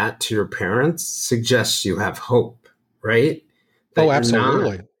that to your parents suggests you have hope, right? Oh, That you're not.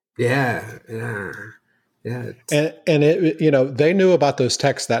 absolutely. Yeah, yeah, yeah. And they knew about those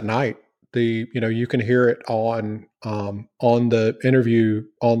texts that night. You can hear it on the interview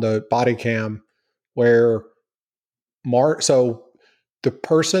on the body cam where so the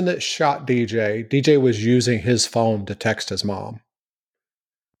person that shot DJ was using his phone to text his mom.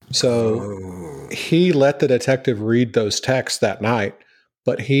 So Oh. he let the detective read those texts that night,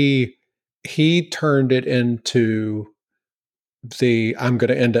 but he turned it into the I'm going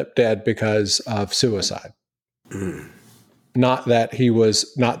to end up dead because of suicide. Mm. Not that he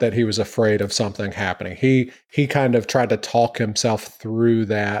was afraid of something happening. He kind of tried to talk himself through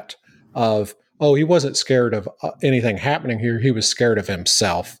that of, oh, he wasn't scared of anything happening here. He was scared of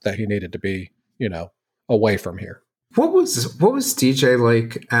himself, that he needed to be, away from here. What was DJ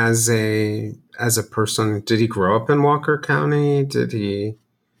like as a person? Did he grow up in Walker County? Did he?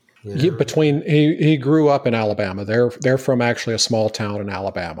 Yeah. He grew up in Alabama. They're from actually a small town in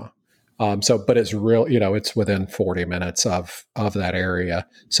Alabama. But it's real, it's within 40 minutes of that area.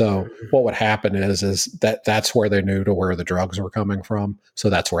 So what would happen is that's where they knew to where the drugs were coming from. So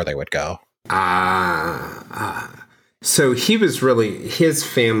that's where they would go. So he was really, his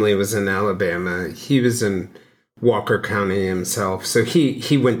family was in Alabama. He was in Walker County himself. So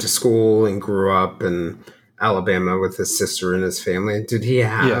he went to school and grew up in Alabama with his sister and his family. Did he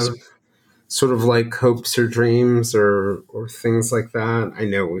have Yes. sort of like hopes or dreams or things like that? I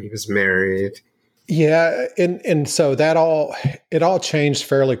know he was married. Yeah, and so it all changed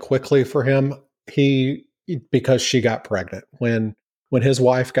fairly quickly for him. He Because she got pregnant. When his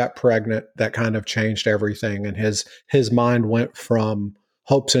wife got pregnant, that kind of changed everything, and his mind went from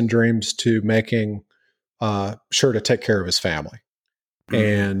hopes and dreams to making sure to take care of his family.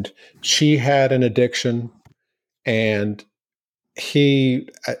 Mm. And she had an addiction, and he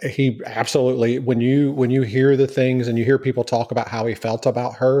absolutely, when you hear the things and you hear people talk about how he felt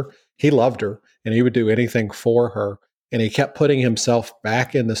about her, he loved her and he would do anything for her, and he kept putting himself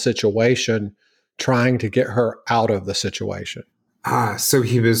back in the situation, trying to get her out of the situation. So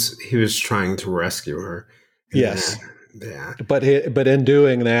he was trying to rescue her. And that, Yes. yeah. But in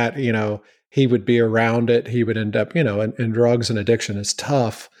doing that, he would be around it. He would end up, and drugs and addiction is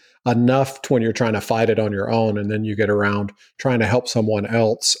tough enough to when you're trying to fight it on your own, and then you get around trying to help someone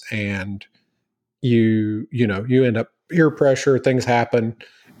else, and you end up peer pressure, things happen,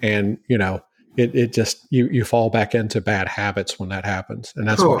 and it just you fall back into bad habits when that happens, and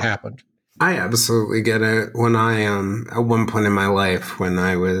that's what Oh, happened. I absolutely get it. When I at one point in my life when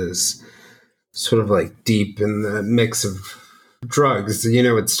I was sort of like deep in the mix of drugs,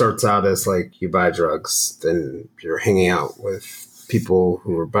 it starts out as like you buy drugs, then you're hanging out with people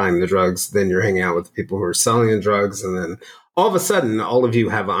who are buying the drugs, then you're hanging out with people who are selling the drugs, and then all of a sudden all of you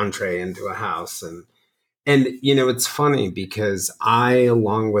have entree into a house. And it's funny because I,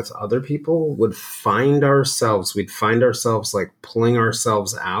 along with other people, we'd find ourselves like pulling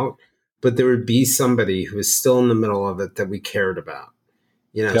ourselves out, but there would be somebody who was still in the middle of it that we cared about.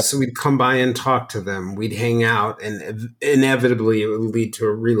 So Yep. we'd come by and talk to them. We'd hang out, and inevitably it would lead to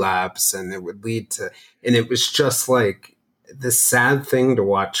a relapse, and it was just like this sad thing to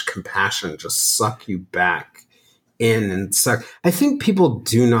watch compassion just suck you back in and suck. I think people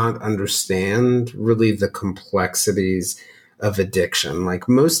do not understand really the complexities of addiction. Like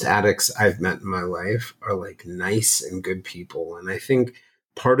most addicts I've met in my life are like nice and good people. And I think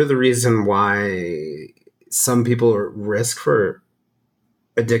part of the reason why some people are at risk for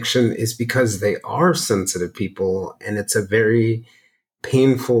addiction is because they are sensitive people, and it's a very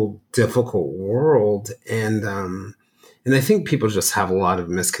painful, difficult world. And I think people just have a lot of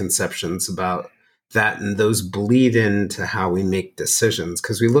misconceptions about that, and those bleed into how we make decisions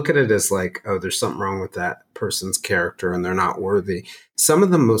because we look at it as like, oh, there's something wrong with that person's character and they're not worthy. Some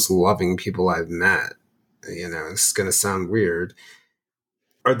of the most loving people I've met, it's going to sound weird,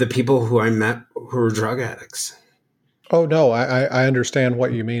 are the people who I met who are drug addicts. Oh no, I understand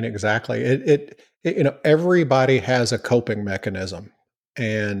what you mean exactly. Everybody has a coping mechanism,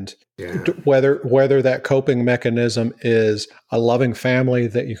 and Yeah. whether that coping mechanism is a loving family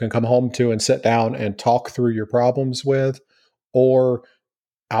that you can come home to and sit down and talk through your problems with, or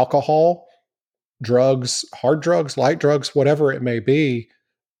alcohol, drugs, hard drugs, light drugs, whatever it may be.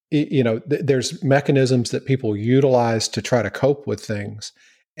 There's mechanisms that people utilize to try to cope with things,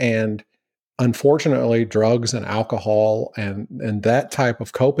 and unfortunately, drugs and alcohol and that type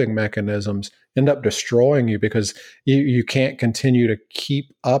of coping mechanisms end up destroying you because you can't continue to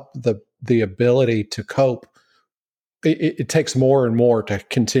keep up the ability to cope. It takes more and more to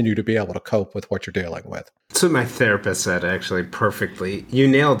continue to be able to cope with what you're dealing with. So my therapist said actually perfectly. You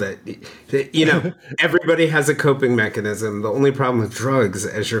nailed it. Everybody has a coping mechanism. The only problem with drugs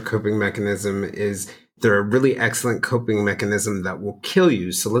as your coping mechanism is they're a really excellent coping mechanism that will kill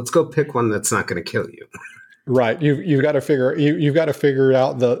you. So let's go pick one that's not going to kill you. Right. You've got to figure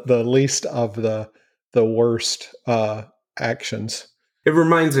out the least of the worst actions. It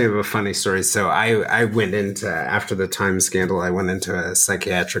reminds me of a funny story. So I went into, after the Time scandal, I went into a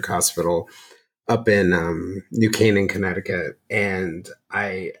psychiatric hospital up in New Canaan, Connecticut. And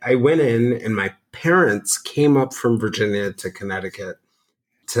I went in, and my parents came up from Virginia to Connecticut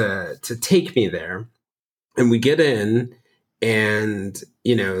to take me there. And we get in, and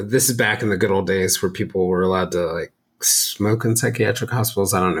this is back in the good old days where people were allowed to like smoke in psychiatric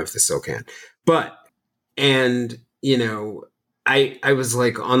hospitals. I don't know if they still can, but and I was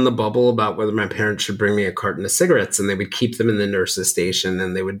like on the bubble about whether my parents should bring me a carton of cigarettes, and they would keep them in the nurse's station,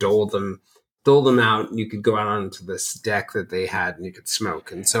 and they would dole them dole them out, and you could go out onto this deck that they had and you could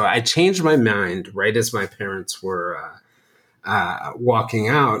smoke. And so I changed my mind right as my parents were walking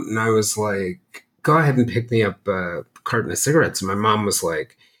out, and I was like, go ahead and pick me up a carton of cigarettes. And my mom was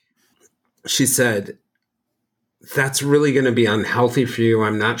like, she said, that's really going to be unhealthy for you.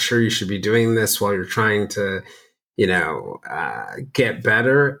 I'm not sure you should be doing this while you're trying to, get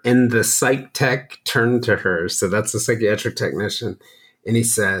better. And the psych tech turned to her. So that's the psychiatric technician. And he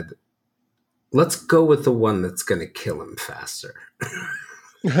said, let's go with the one that's going to kill him faster.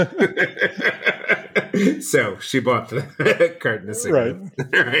 So she bought the carton of cigarettes.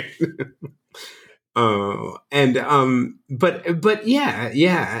 Right. Oh, and but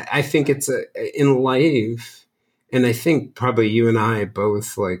yeah, I think it's in life, and I think probably you and I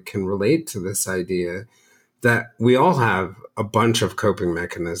both like can relate to this idea that we all have a bunch of coping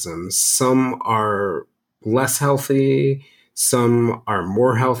mechanisms. Some are less healthy, some are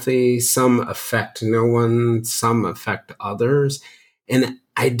more healthy, some affect no one, some affect others, and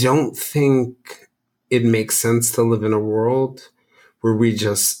I don't think it makes sense to live in a world where we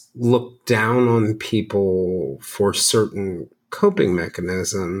just look down on people for certain coping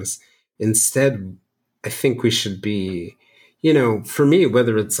mechanisms. Instead, I think we should be, for me,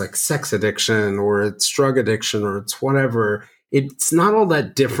 whether it's like sex addiction or it's drug addiction or it's whatever, it's not all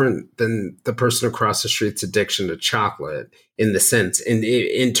that different than the person across the street's addiction to chocolate in the sense,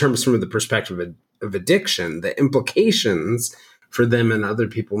 in terms from the perspective of addiction, the implications for them and other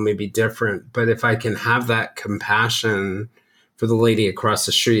people may be different. But if I can have that compassion for the lady across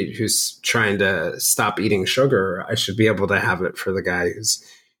the street who's trying to stop eating sugar, I should be able to have it for the guy who's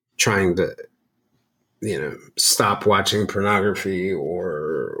trying to, stop watching pornography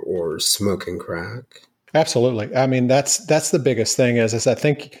or smoking crack. Absolutely. I mean, that's the biggest thing is I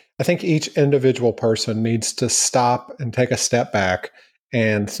think each individual person needs to stop and take a step back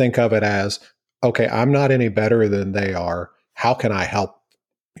and think of it as, okay, I'm not any better than they are. How can I help?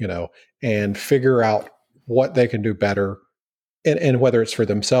 And figure out what they can do better, and whether it's for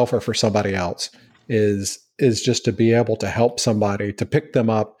themselves or for somebody else, is just to be able to help somebody, to pick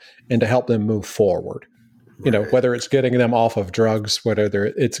them up and to help them move forward. Right. Whether it's getting them off of drugs, whether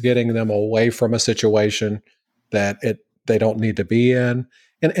it's getting them away from a situation that they don't need to be in.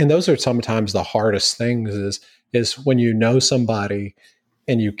 And those are sometimes the hardest things is when you know somebody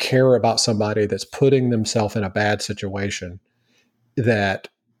and you care about somebody that's putting themselves in a bad situation, that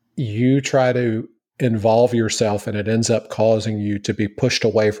you try to involve yourself and it ends up causing you to be pushed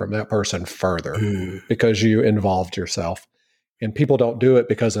away from that person further because you involved yourself. And people don't do it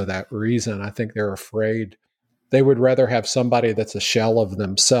because of that reason. I think they're afraid. They would rather have somebody that's a shell of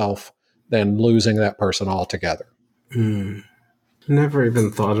themselves than losing that person altogether. Never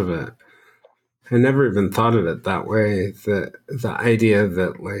even thought of it. I never even thought of it that way. The idea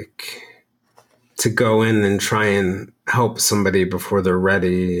that like to go in and try and help somebody before they're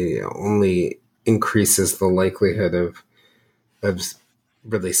ready only increases the likelihood of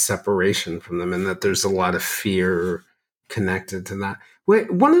really separation from them, and that there's a lot of fear connected to that.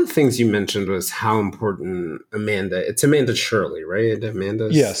 Wait, one of the things you mentioned was how important it's Amanda Shirley, right?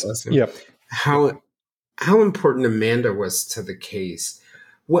 Amanda's Yes. last name. Yep. How important Amanda was to the case.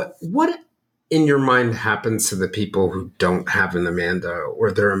 What in your mind happens to the people who don't have an Amanda,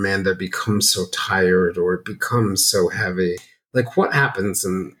 or their Amanda becomes so tired or it becomes so heavy? Like what happens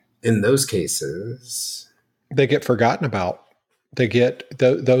in those cases? They get forgotten about.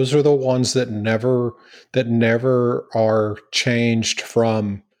 Those are the ones that never are changed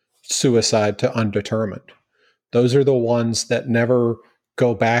from suicide to undetermined. Those are the ones that never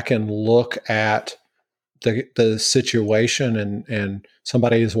go back and look at the situation, and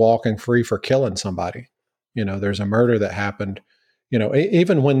somebody is walking free for killing somebody. There's a murder that happened.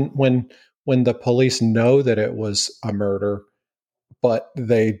 Even when the police know that it was a murder, but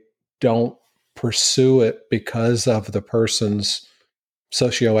they don't pursue it because of the person's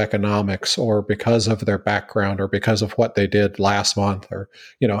socioeconomics or because of their background or because of what they did last month, or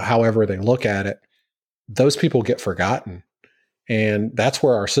however they look at it, those people get forgotten. And that's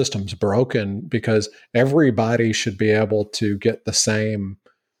where our system's broken, because everybody should be able to get the same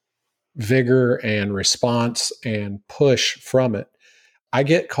vigor and response and push from it. I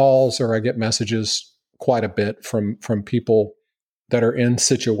get calls or I get messages quite a bit from people that are in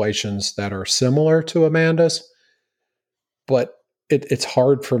situations that are similar to Amanda's, but it's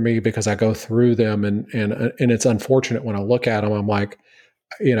hard for me because I go through them, and it's unfortunate when I look at them. I'm like,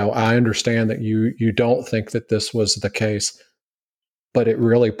 I understand that you don't think that this was the case, but it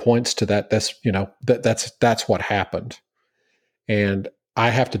really points to that. That's what happened, and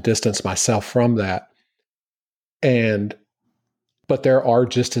I have to distance myself from that. And but there are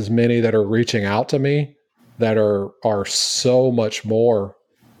just as many that are reaching out to me that are so much more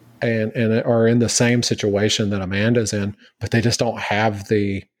and are in the same situation that Amanda's in, but they just don't have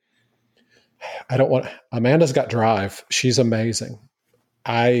the. I don't want. Amanda's got drive. She's amazing.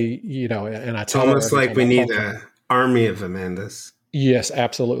 And I It's tell her almost every like time we I need talk to her. an army of Amandas. Yes,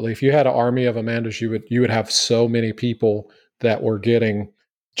 absolutely. If you had an army of Amandas, you would have so many people that were getting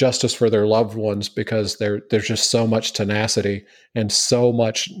justice for their loved ones because there's just so much tenacity and so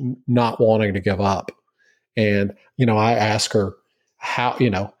much not wanting to give up. And I asked her how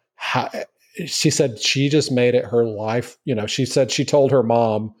she said she just made it her life. She said she told her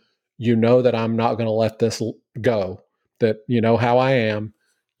mom, that I'm not going to let this go. That how I am.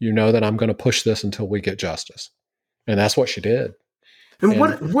 That I'm going to push this until we get justice. And that's what she did. And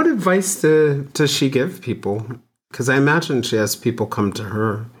And what advice does she give people? Because I imagine she has people come to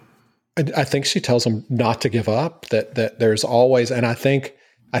her. I think she tells them not to give up. That there's always, and I think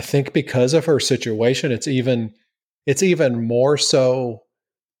because of her situation, it's even more so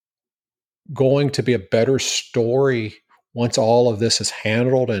going to be a better story once all of this is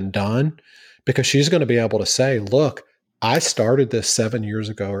handled and done, because she's going to be able to say, look, I started this 7 years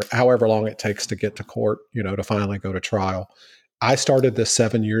ago, or however long it takes to get to court, to finally go to trial. I started this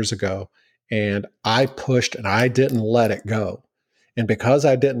 7 years ago, and I pushed and I didn't let it go. And because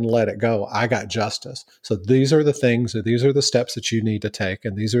I didn't let it go, I got justice. So these are the things, these are the steps that you need to take.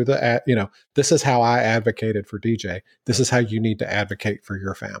 And these are this is how I advocated for DJ. This is how you need to advocate for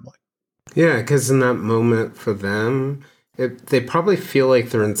your family. Yeah, because in that moment for them, they probably feel like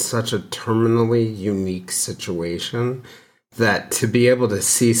they're in such a terminally unique situation that to be able to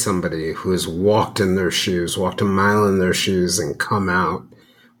see somebody who has walked in their shoes, walked a mile in their shoes and come out,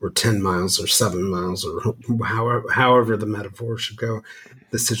 or 10 miles or 7 miles or however the metaphor should go,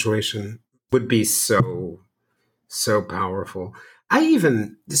 the situation would be so, so powerful.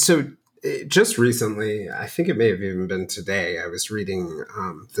 Just recently, I think it may have even been today, I was reading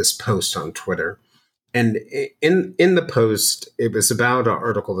this post on Twitter. And in the post, it was about an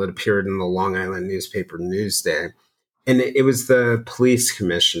article that appeared in the Long Island newspaper Newsday. And it was the police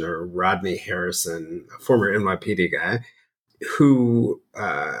commissioner, Rodney Harrison, a former NYPD guy, who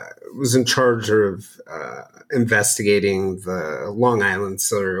was in charge of investigating the Long Island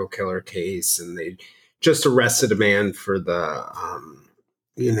serial killer case. And they just arrested a man for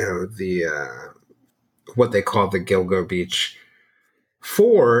what they call the Gilgo Beach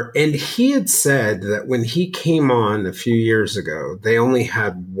 4. And he had said that when he came on a few years ago, they only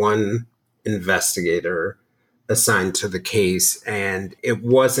had one investigator assigned to the case, and it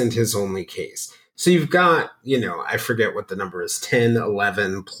wasn't his only case. So you've got, I forget what the number is, 10,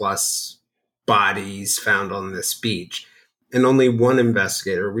 11 plus bodies found on this beach, and only one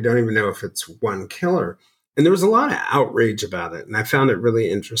investigator. We don't even know if it's one killer. And there was a lot of outrage about it. And I found it really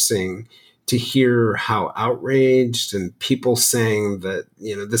interesting to hear how outraged and people saying that,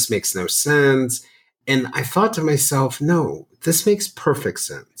 this makes no sense. And I thought to myself, no, this makes perfect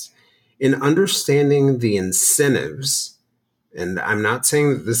sense. In understanding the incentives, and I'm not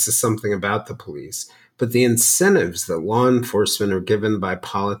saying that this is something about the police, but the incentives that law enforcement are given by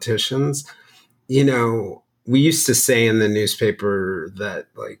politicians, we used to say in the newspaper that,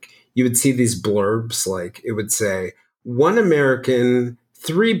 like, you would see these blurbs, like it would say, 1 American,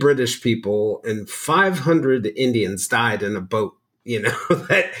 3 British people, and 500 Indians died in a boat,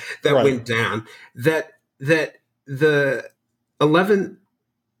 that Right. went down. That the 11,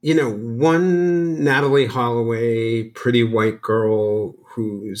 one Natalie Holloway, pretty white girl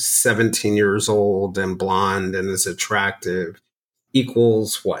who's 17 years old and blonde and is attractive,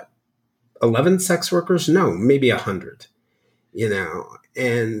 equals what? 11 sex workers? No, maybe 100,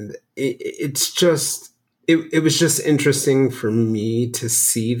 and it was just interesting for me to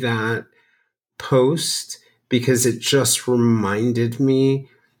see that post, because it just reminded me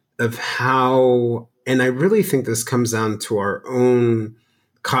of how, and I really think this comes down to our own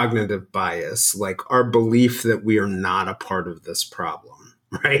cognitive bias, like our belief that we are not a part of this problem,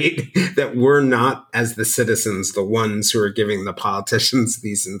 right? That we're not, as the citizens, the ones who are giving the politicians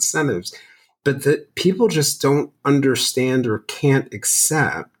these incentives, but that people just don't understand or can't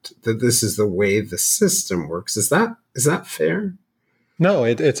accept that this is the way the system works. Is that fair? No,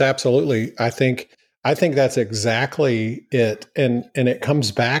 it's absolutely. I think that's exactly it, and it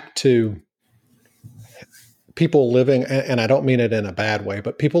comes back to people living, and I don't mean it in a bad way,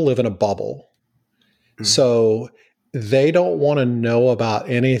 but people live in a bubble, Mm. so they don't want to know about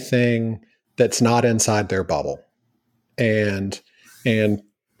anything that's not inside their bubble, and and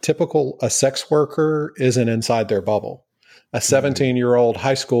typical a sex worker isn't inside their bubble. A Mm. 17-year-old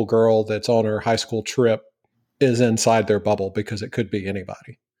high school girl that's on her high school trip is inside their bubble because it could be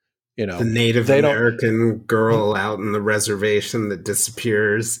anybody. The Native They don't. American girl out in the reservation that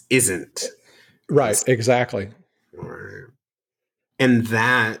disappears isn't. Right, exactly. And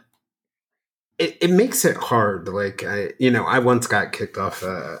that it makes it hard. Like I once got kicked off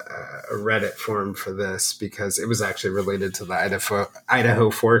a Reddit forum for this because it was actually related to the Idaho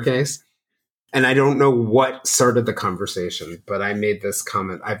 4 case. And I don't know what started the conversation, but I made this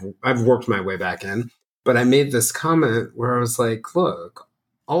comment. I've worked my way back in, but I made this comment where I was like, look,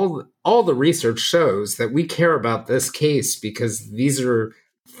 all the research shows that we care about this case because these are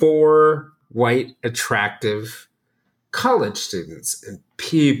 4 white, attractive college students, and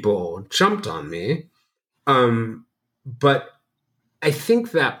people jumped on me. But I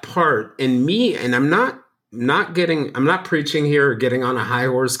think that part, and I'm not preaching here or getting on a high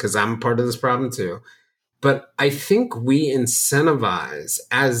horse because I'm part of this problem too. But I think we incentivize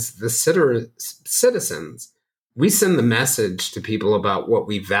as the citizens, we send the message to people about what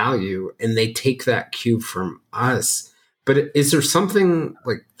we value, and they take that cue from us. But is there something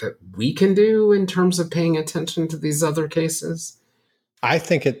like that we can do in terms of paying attention to these other cases? I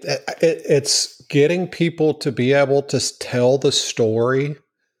think it's getting people to be able to tell the story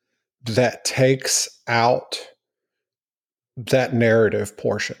that takes out that narrative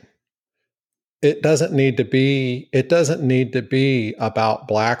portion. It doesn't need to be about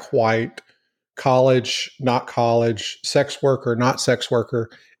black, white, college, not college, sex worker, not sex worker.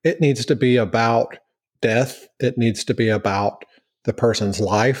 It needs to be about death. It needs to be about the person's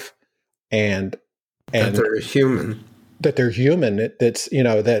life and that they're human. That they're human. That's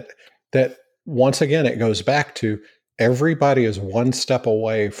that once again it goes back to everybody is one step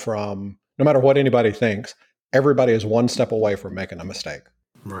away from, no matter what anybody thinks, everybody is one step away from making a mistake.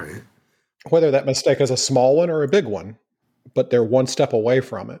 Right. Whether that mistake is a small one or a big one, but they're one step away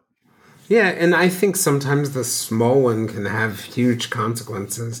from it. Yeah, and I think sometimes the small one can have huge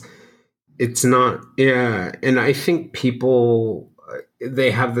consequences. It's not, yeah, and I think people,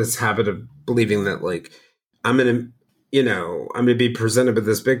 they have this habit of believing that, like, I'm going to be presented with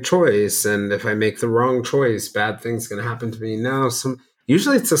this big choice, and if I make the wrong choice, bad things going to happen to me. No,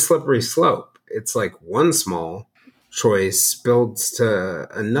 usually it's a slippery slope. It's like one small choice builds to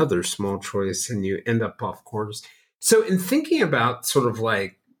another small choice, and you end up off course. So in thinking about sort of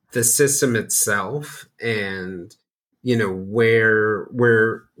like the system itself and, where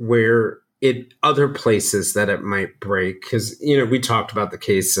it other places that it might break, because, we talked about the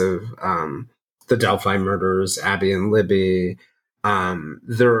case of the Delphi murders, Abby and Libby.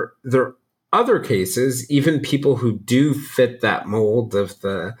 There are other cases, even people who do fit that mold of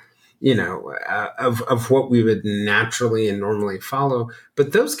the, of what we would naturally and normally follow.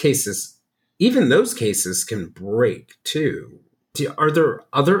 But even those cases can break too. Are there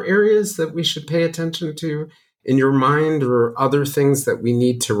other areas that we should pay attention to in your mind, or other things that we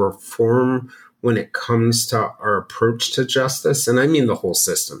need to reform when it comes to our approach to justice? And I mean the whole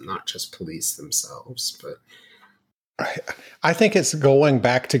system, not just police themselves, but I think it's going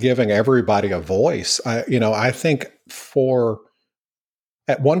back to giving everybody a voice. I think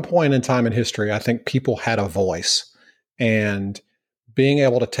at one point in time in history, I think people had a voice, and being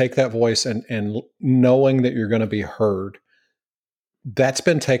able to take that voice and knowing that you're going to be heard, that's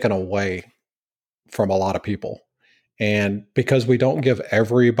been taken away from a lot of people. And because we don't give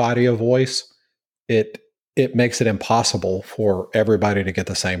everybody a voice, it makes it impossible for everybody to get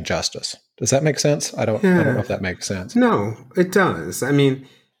the same justice. Does that make sense? I don't know if that makes sense. No, it does. I mean,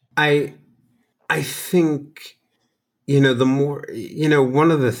 I think, the more,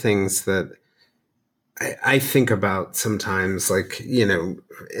 one of the things that I think about sometimes, like, an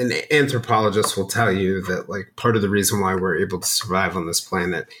anthropologist will tell you that, like, part of the reason why we're able to survive on this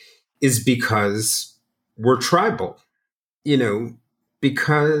planet is because we're tribal,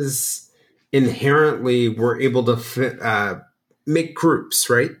 because inherently we're able to make groups,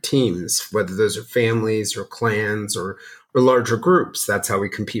 right? Teams, whether those are families or clans or larger groups. That's how we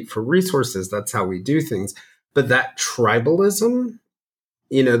compete for resources. That's how we do things. But that tribalism,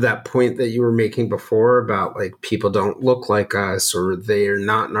 that point that you were making before about, like, people don't look like us, or they're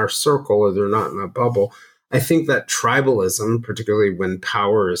not in our circle, or they're not in a bubble. I think that tribalism, particularly when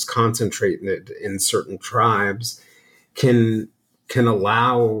power is concentrated in certain tribes, can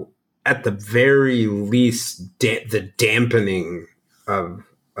allow, at the very least, the dampening of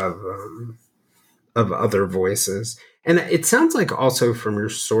other voices. And it sounds like also from your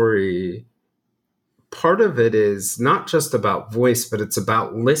story, part of it is not just about voice, but it's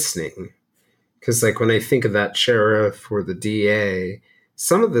about listening. Because, like, when I think of that sheriff or the DA,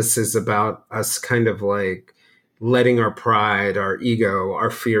 some of this is about us kind of like letting our pride, our ego, our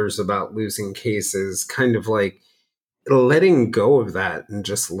fears about losing cases, kind of like letting go of that and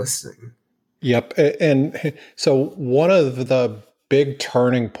just listening. Yep. And so one of the big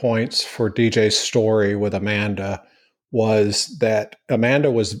turning points for DJ's story with Amanda was that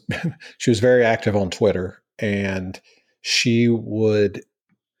Amanda was she was very active on Twitter, and she would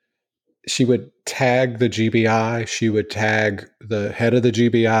she would tag the GBI, she would tag the head of the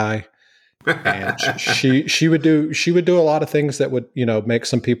GBI, and she would do a lot of things that would, make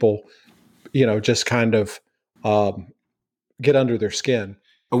some people, just kind of um, get under their skin.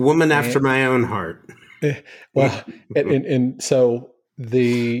 A woman after And my own heart. well, and so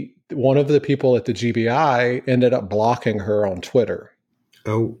the one of the people at the GBI ended up blocking her on Twitter,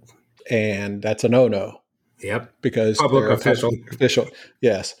 Oh, and that's a no-no yep. because Public they're a official. public official.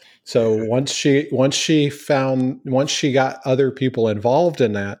 Yes. So once she got other people involved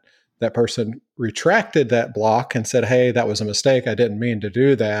in that, that person retracted that block and said, "Hey, that was a mistake. I didn't mean to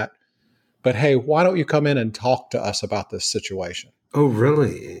do that. But hey, why don't you come in and talk to us about this situation?" Oh,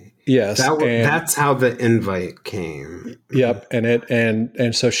 really? Yes, and That's how the invite came. yep,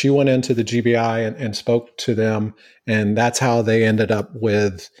 and so she went into the GBI and spoke to them, and that's how they ended up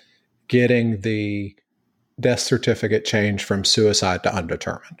with getting the death certificate changed from suicide to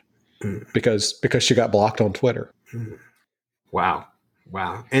undetermined, Mm, because she got blocked on Twitter. mm. Wow.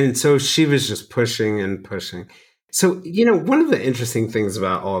 Wow. And so she was just pushing and pushing. So, one of the interesting things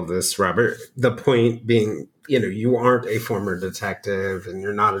about all of this, Robert, the point being, you aren't a former detective and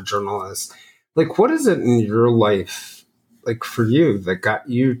you're not a journalist. Like, what is it in your life, like for you, that got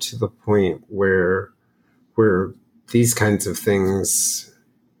you to the point where these kinds of things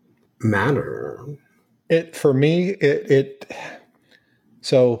matter? It for me, it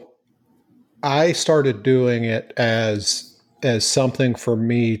so I started doing it as something for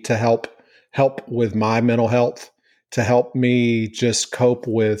me to help with my mental health, to help me just cope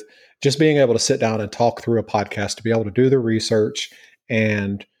with just being able to sit down and talk through a podcast, to be able to do the research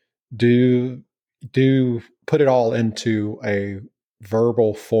and do do put it all into a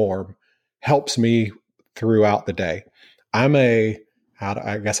verbal form helps me throughout the day. I'm a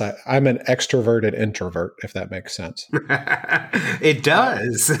I guess I'm an extroverted introvert, if that makes sense. It I,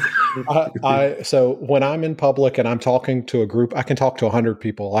 does. so when I'm in public and I'm talking to a group, I can talk to 100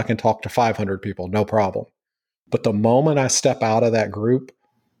 people, I can talk to 500 people, no problem. But the moment I step out of that group,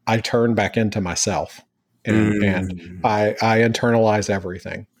 I turn back into myself, and Mm, I internalize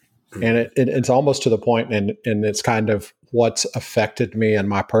everything. And mm, it's almost to the point, and it's kind of what's affected me in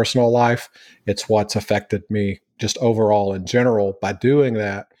my personal life. It's what's affected me just overall in general by doing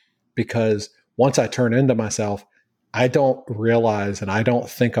that, because once I turn into myself, I don't realize and I don't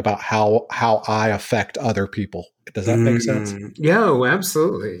think about how I affect other people. Does that make sense? Yeah, oh,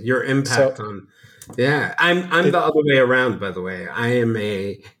 absolutely. Your impact So on, yeah. I'm the it other way around, by the way. I am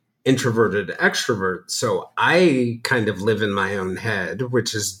a introverted extrovert, so I kind of live in my own head,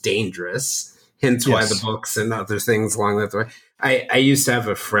 which is dangerous. Hence why the yes. books and other things along that way. I used to have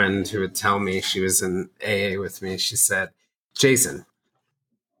a friend who would tell me, she was in AA with me. She said, "Jason,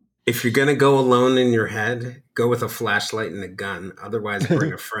 if you're gonna go alone in your head, go with a flashlight and a gun. Otherwise,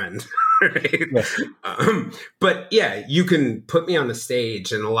 bring a friend." Right? Yes. But yeah, you can put me on a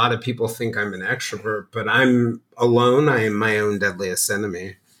stage, and a lot of people think I'm an extrovert, but I'm alone. I am my own deadliest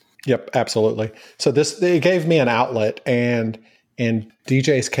enemy. Yep, absolutely. So this it gave me an outlet, and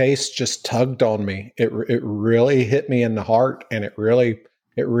DJ's case just tugged on me. It really hit me in the heart, and it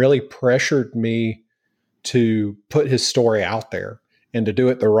really pressured me to put his story out there and to do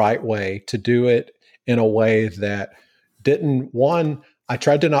it the right way, to do it in a way that didn't one, I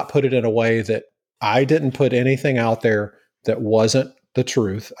tried to not put it in a way that I didn't put anything out there that wasn't the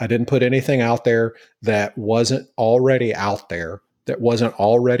truth. I didn't put anything out there that wasn't already out there, that wasn't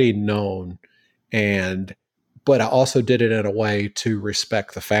already known. And but I also did it in a way to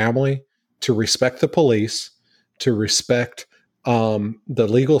respect the family, to respect the police, to respect the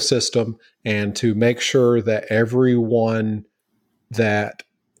legal system, and to make sure that everyone that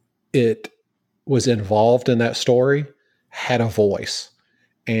it was involved in that story had a voice,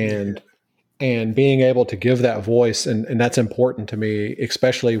 Yeah. and being able to give that voice, and that's important to me,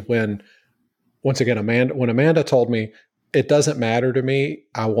 especially when once again Amanda told me, "It doesn't matter to me,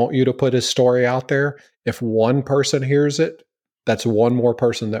 I want you to put his story out there. If one person hears it, that's one more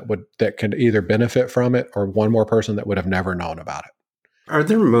person that can either benefit from it, or one more person that would have never known about it." Are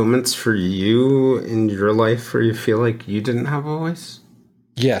there moments for you in your life where you feel like you didn't have a voice?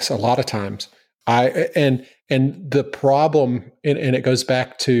 Yes, a lot of times. And the problem, and it goes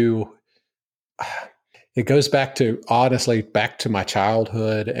back to honestly back to my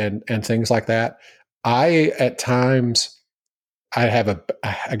childhood and things like that. I at times I have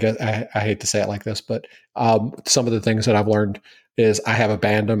I guess I hate to say it like this, but some of the things that I've learned is I have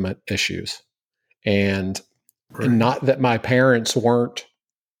abandonment issues, and Right. not that my parents weren't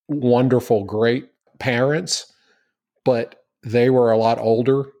wonderful, great parents, but they were a lot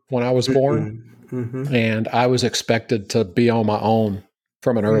older when I was born, Mm-hmm. and I was expected to be on my own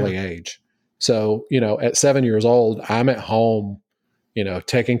from an Yeah. early age. So, at 7 years old, I'm at home,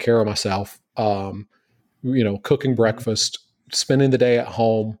 taking care of myself, cooking breakfast, spending the day at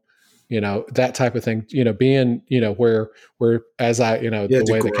home, that type of thing, being, where as You the had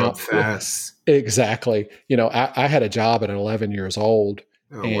to way the grow up count, fast. exactly, I had a job at 11 years old,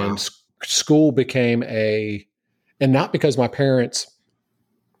 Oh, and wow. school became and not because my parents,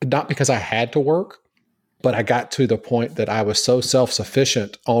 not because I had to work, but I got to the point that I was so self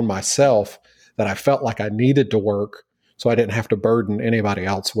sufficient on myself that I felt like I needed to work so I didn't have to burden anybody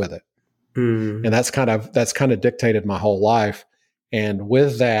else with it. And Mm. that's kind of dictated my whole life. And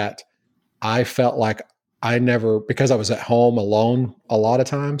with that, I felt like I never, because I was at home alone a lot of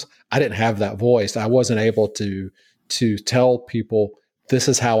times, I didn't have that voice. I wasn't able to tell people, this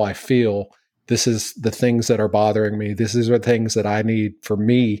is how I feel. This is the things that are bothering me. This is the things that I need for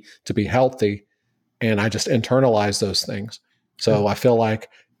me to be healthy. And I just internalize those things. So I feel like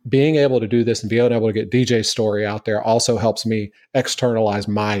being able to do this and being able to get DJ's story out there also helps me externalize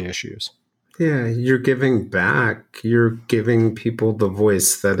my issues. Yeah, you're giving back. You're giving people the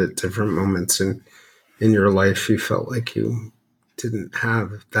voice that at different moments in your life you felt like you didn't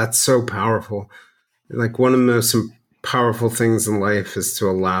have. That's so powerful. Like one of the most powerful things in life is to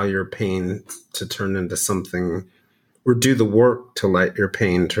allow your pain to turn into something, or do the work to let your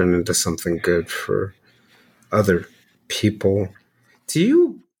pain turn into something good for other people. Do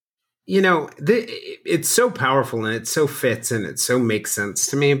you, it's so powerful and it so fits and it so makes sense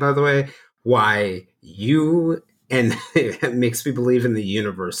to me, by the way, why you, and it makes me believe in the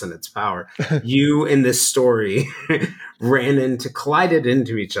universe and its power. You in this story collided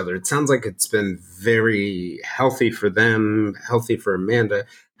into each other. It sounds like it's been very healthy for them, healthy for Amanda,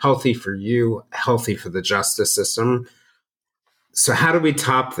 healthy for you, healthy for the justice system. So, how do we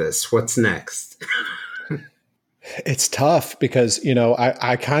top this? What's next? It's tough because,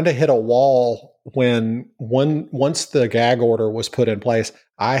 I kind of hit a wall once the gag order was put in place.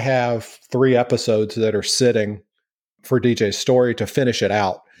 I have 3 episodes that are sitting for DJ's story to finish it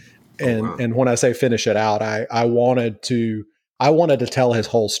out. Oh, And wow. and when I say finish it out, I wanted to tell his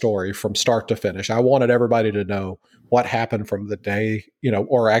whole story from start to finish. I wanted everybody to know what happened from the day,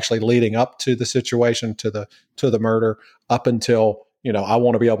 or actually leading up to the situation, to the murder, up until, I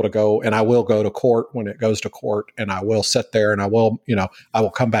want to be able to go, and I will go to court when it goes to court, and I will sit there, and I will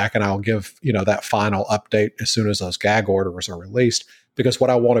come back, and I'll give, that final update as soon as those gag orders are released. Because what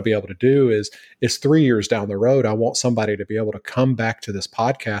I want to be able to do is 3 years down the road, I want somebody to be able to come back to this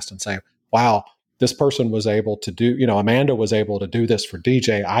podcast and say, wow, this person was able to do, Amanda was able to do this for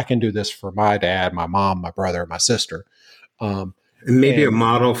DJ. I can do this for my dad, my mom, my brother, my sister. Um, And maybe a and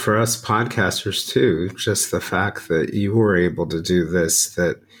model for us podcasters too, just the fact that you were able to do this,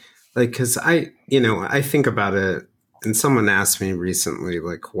 that like, because I think about it, and someone asked me recently,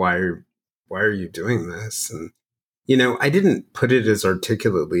 like, why are you doing this? And I didn't put it as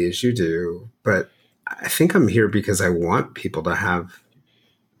articulately as you do, but I think I'm here because I want people to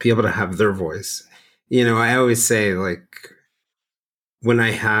be able to have their voice. I always say, like, when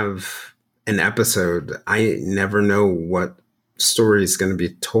I have an episode, I never know what story is going to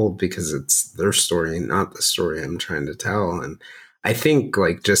be told because it's their story, not the story I'm trying to tell. And I think,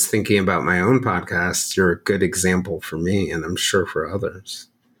 like, just thinking about my own podcast, you're a good example for me, and I'm sure for others.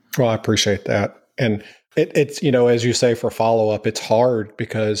 well, I appreciate that. And it's, as you say, for follow up, it's hard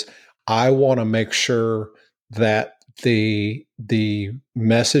because I want to make sure that the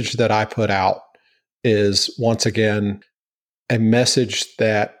message that I put out is, once again, a message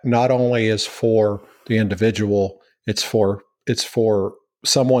that not only is for the individual, it's for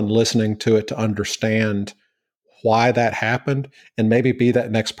someone listening to it to understand why that happened, and maybe be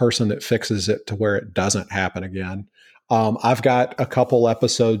that next person that fixes it to where it doesn't happen again. I've got a couple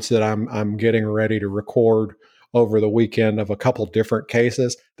episodes that I'm getting ready to record over the weekend of a couple different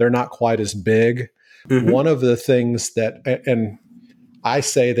cases. They're not quite as big. One Mm-hmm. of the things that, and I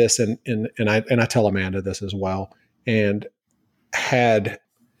say this, and I tell Amanda this as well, and had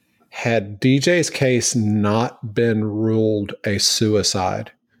DJ's case not been ruled a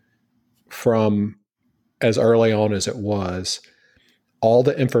suicide from as early on as it was, all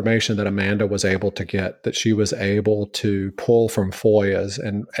the information that Amanda was able to get, that she was able to pull from FOIAs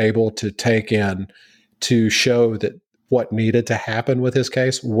and able to take in to show that what needed to happen with his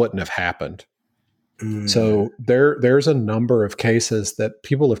case wouldn't have happened. Mm. So there's a number of cases that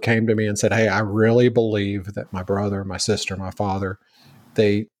people have came to me and said, "Hey, I really believe that my brother, my sister, my father,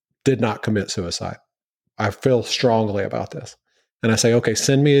 they did not commit suicide. I feel strongly about this." And I say, "Okay,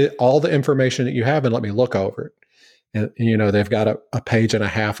 send me all the information that you have and let me look over it." And they've got a page and a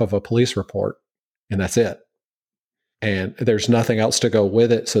half of a police report, and that's it. And there's nothing else to go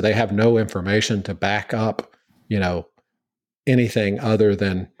with it, so they have no information to back up, you know, anything other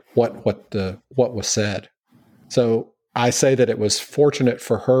than what was said. So I say that it was fortunate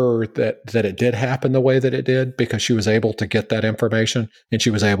for her that it did happen the way that it did, because she was able to get that information and she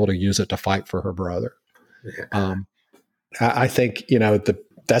was able to use it to fight for her brother. Yeah. Um, I think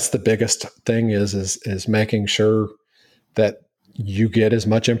that's the biggest thing is making sure that you get as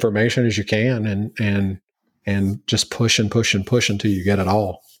much information as you can, and just push and push and push until you get it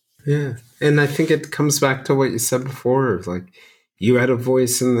all. Yeah. And I think it comes back to what you said before of like, you had a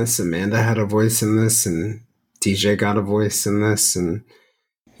voice in this, Amanda had a voice in this, and DJ got a voice in this. And,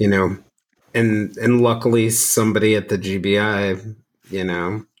 you know, and luckily somebody at the GBI, you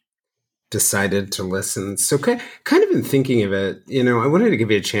know, decided to listen. So kind of in thinking of it, I wanted to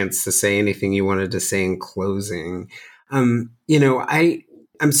give you a chance to say anything you wanted to say in closing. I'm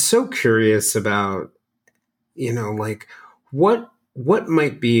so curious about, like what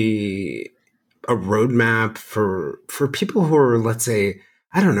might be a roadmap for people who are, let's say,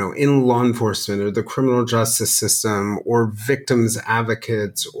 I don't know, in law enforcement or the criminal justice system or victims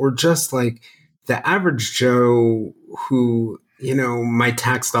advocates or just like the average Joe who, my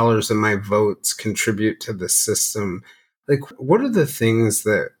tax dollars and my votes contribute to the system. Like, what are the things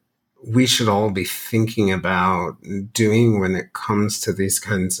that we should all be thinking about doing when it comes to these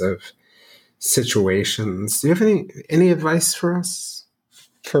kinds of situations? Do you have any advice for us?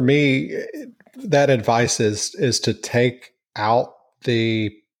 For me, that advice is to take out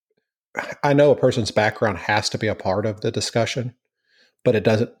the I know a person's background has to be a part of the discussion, but it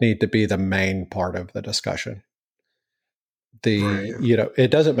doesn't need to be the main part of the discussion. Right.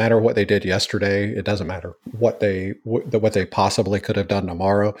 It doesn't matter what they did yesterday. It doesn't matter what they possibly could have done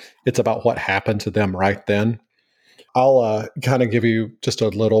tomorrow. It's about what happened to them right then. I'll kind of give you just a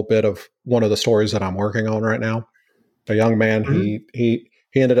little bit of one of the stories that I'm working on right now. A young man, Mhm. he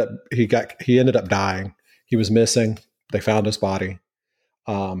ended up dying. He was missing. They found his body.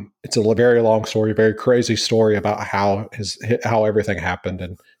 It's a very long story, very crazy story about how everything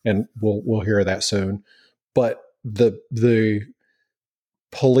happened, and we'll hear that soon. But the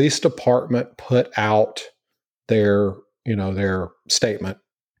police department put out their their statement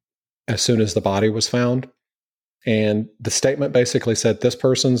as soon as the body was found, and the statement basically said this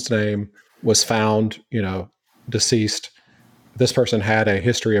person's name was found, deceased. This person had a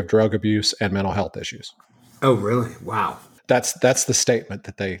history of drug abuse and mental health issues. Oh, really? Wow. That's the statement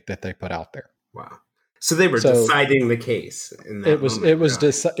that they put out there. Wow. So they were So deciding the case in it that was moment, it was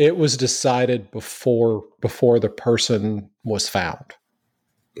really. it was decided before the person was found,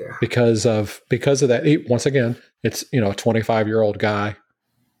 Yeah. because of that. Once again, it's a 25-year-old guy.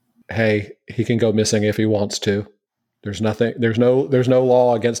 Hey, he can go missing if he wants to. There's no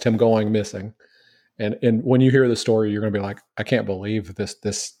law against him going missing. And when you hear the story, you're going to be like, I can't believe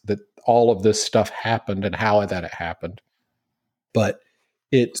that all of this stuff happened and how that it happened. But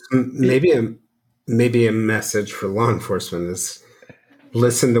it, it Maybe a message for law enforcement is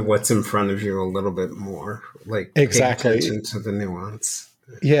listen to what's in front of you a little bit more. Like pay exactly, attention to the nuance.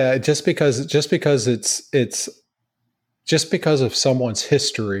 yeah. Just because of someone's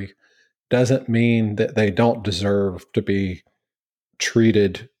history doesn't mean that they don't deserve to be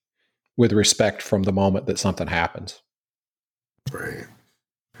treated with respect from the moment that something happens. Right.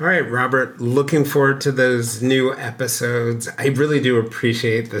 All right, Robert, looking forward to those new episodes. I really do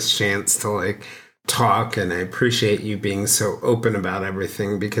appreciate this chance to talk, and I appreciate you being so open about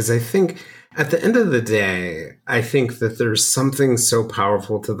everything, because I think at the end of the day, I think that there's something so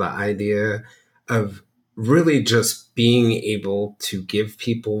powerful to the idea of really just being able to give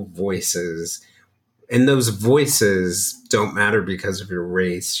people voices. And those voices don't matter because of your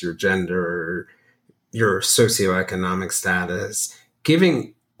race, your gender, your socioeconomic status.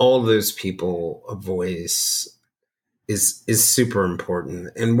 Giving all those people a voice is super important.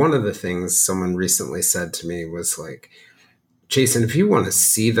 And one of the things someone recently said to me was like, Jason, if you want to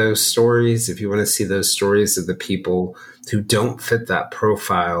see those stories, if you want to see those stories of the people who don't fit that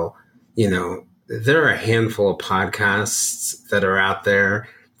profile, there are a handful of podcasts that are out there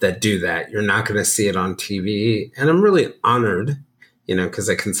that do that. You're not going to see it on TV. And I'm really honored, because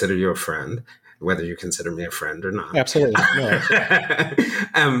I consider you a friend, whether you consider me a friend or not. Absolutely, no, absolutely.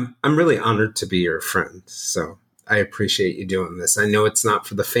 I'm really honored to be your friend. So I appreciate you doing this. I know it's not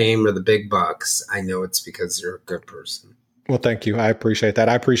for the fame or the big bucks. I know it's because you're a good person. Well, thank you. I appreciate that.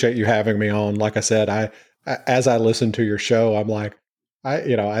 I appreciate you having me on. Like I said, as I listen to your show, I'm like, I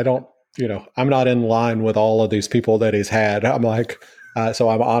don't, I'm not in line with all of these people that he's had. I'm like, so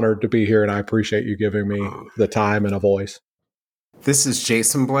I'm honored to be here, and I appreciate you giving me the time and a voice. This is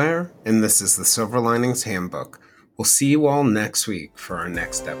Jason Blair, and this is the Silver Linings Handbook. We'll see you all next week for our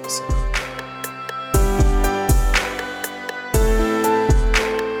next episode.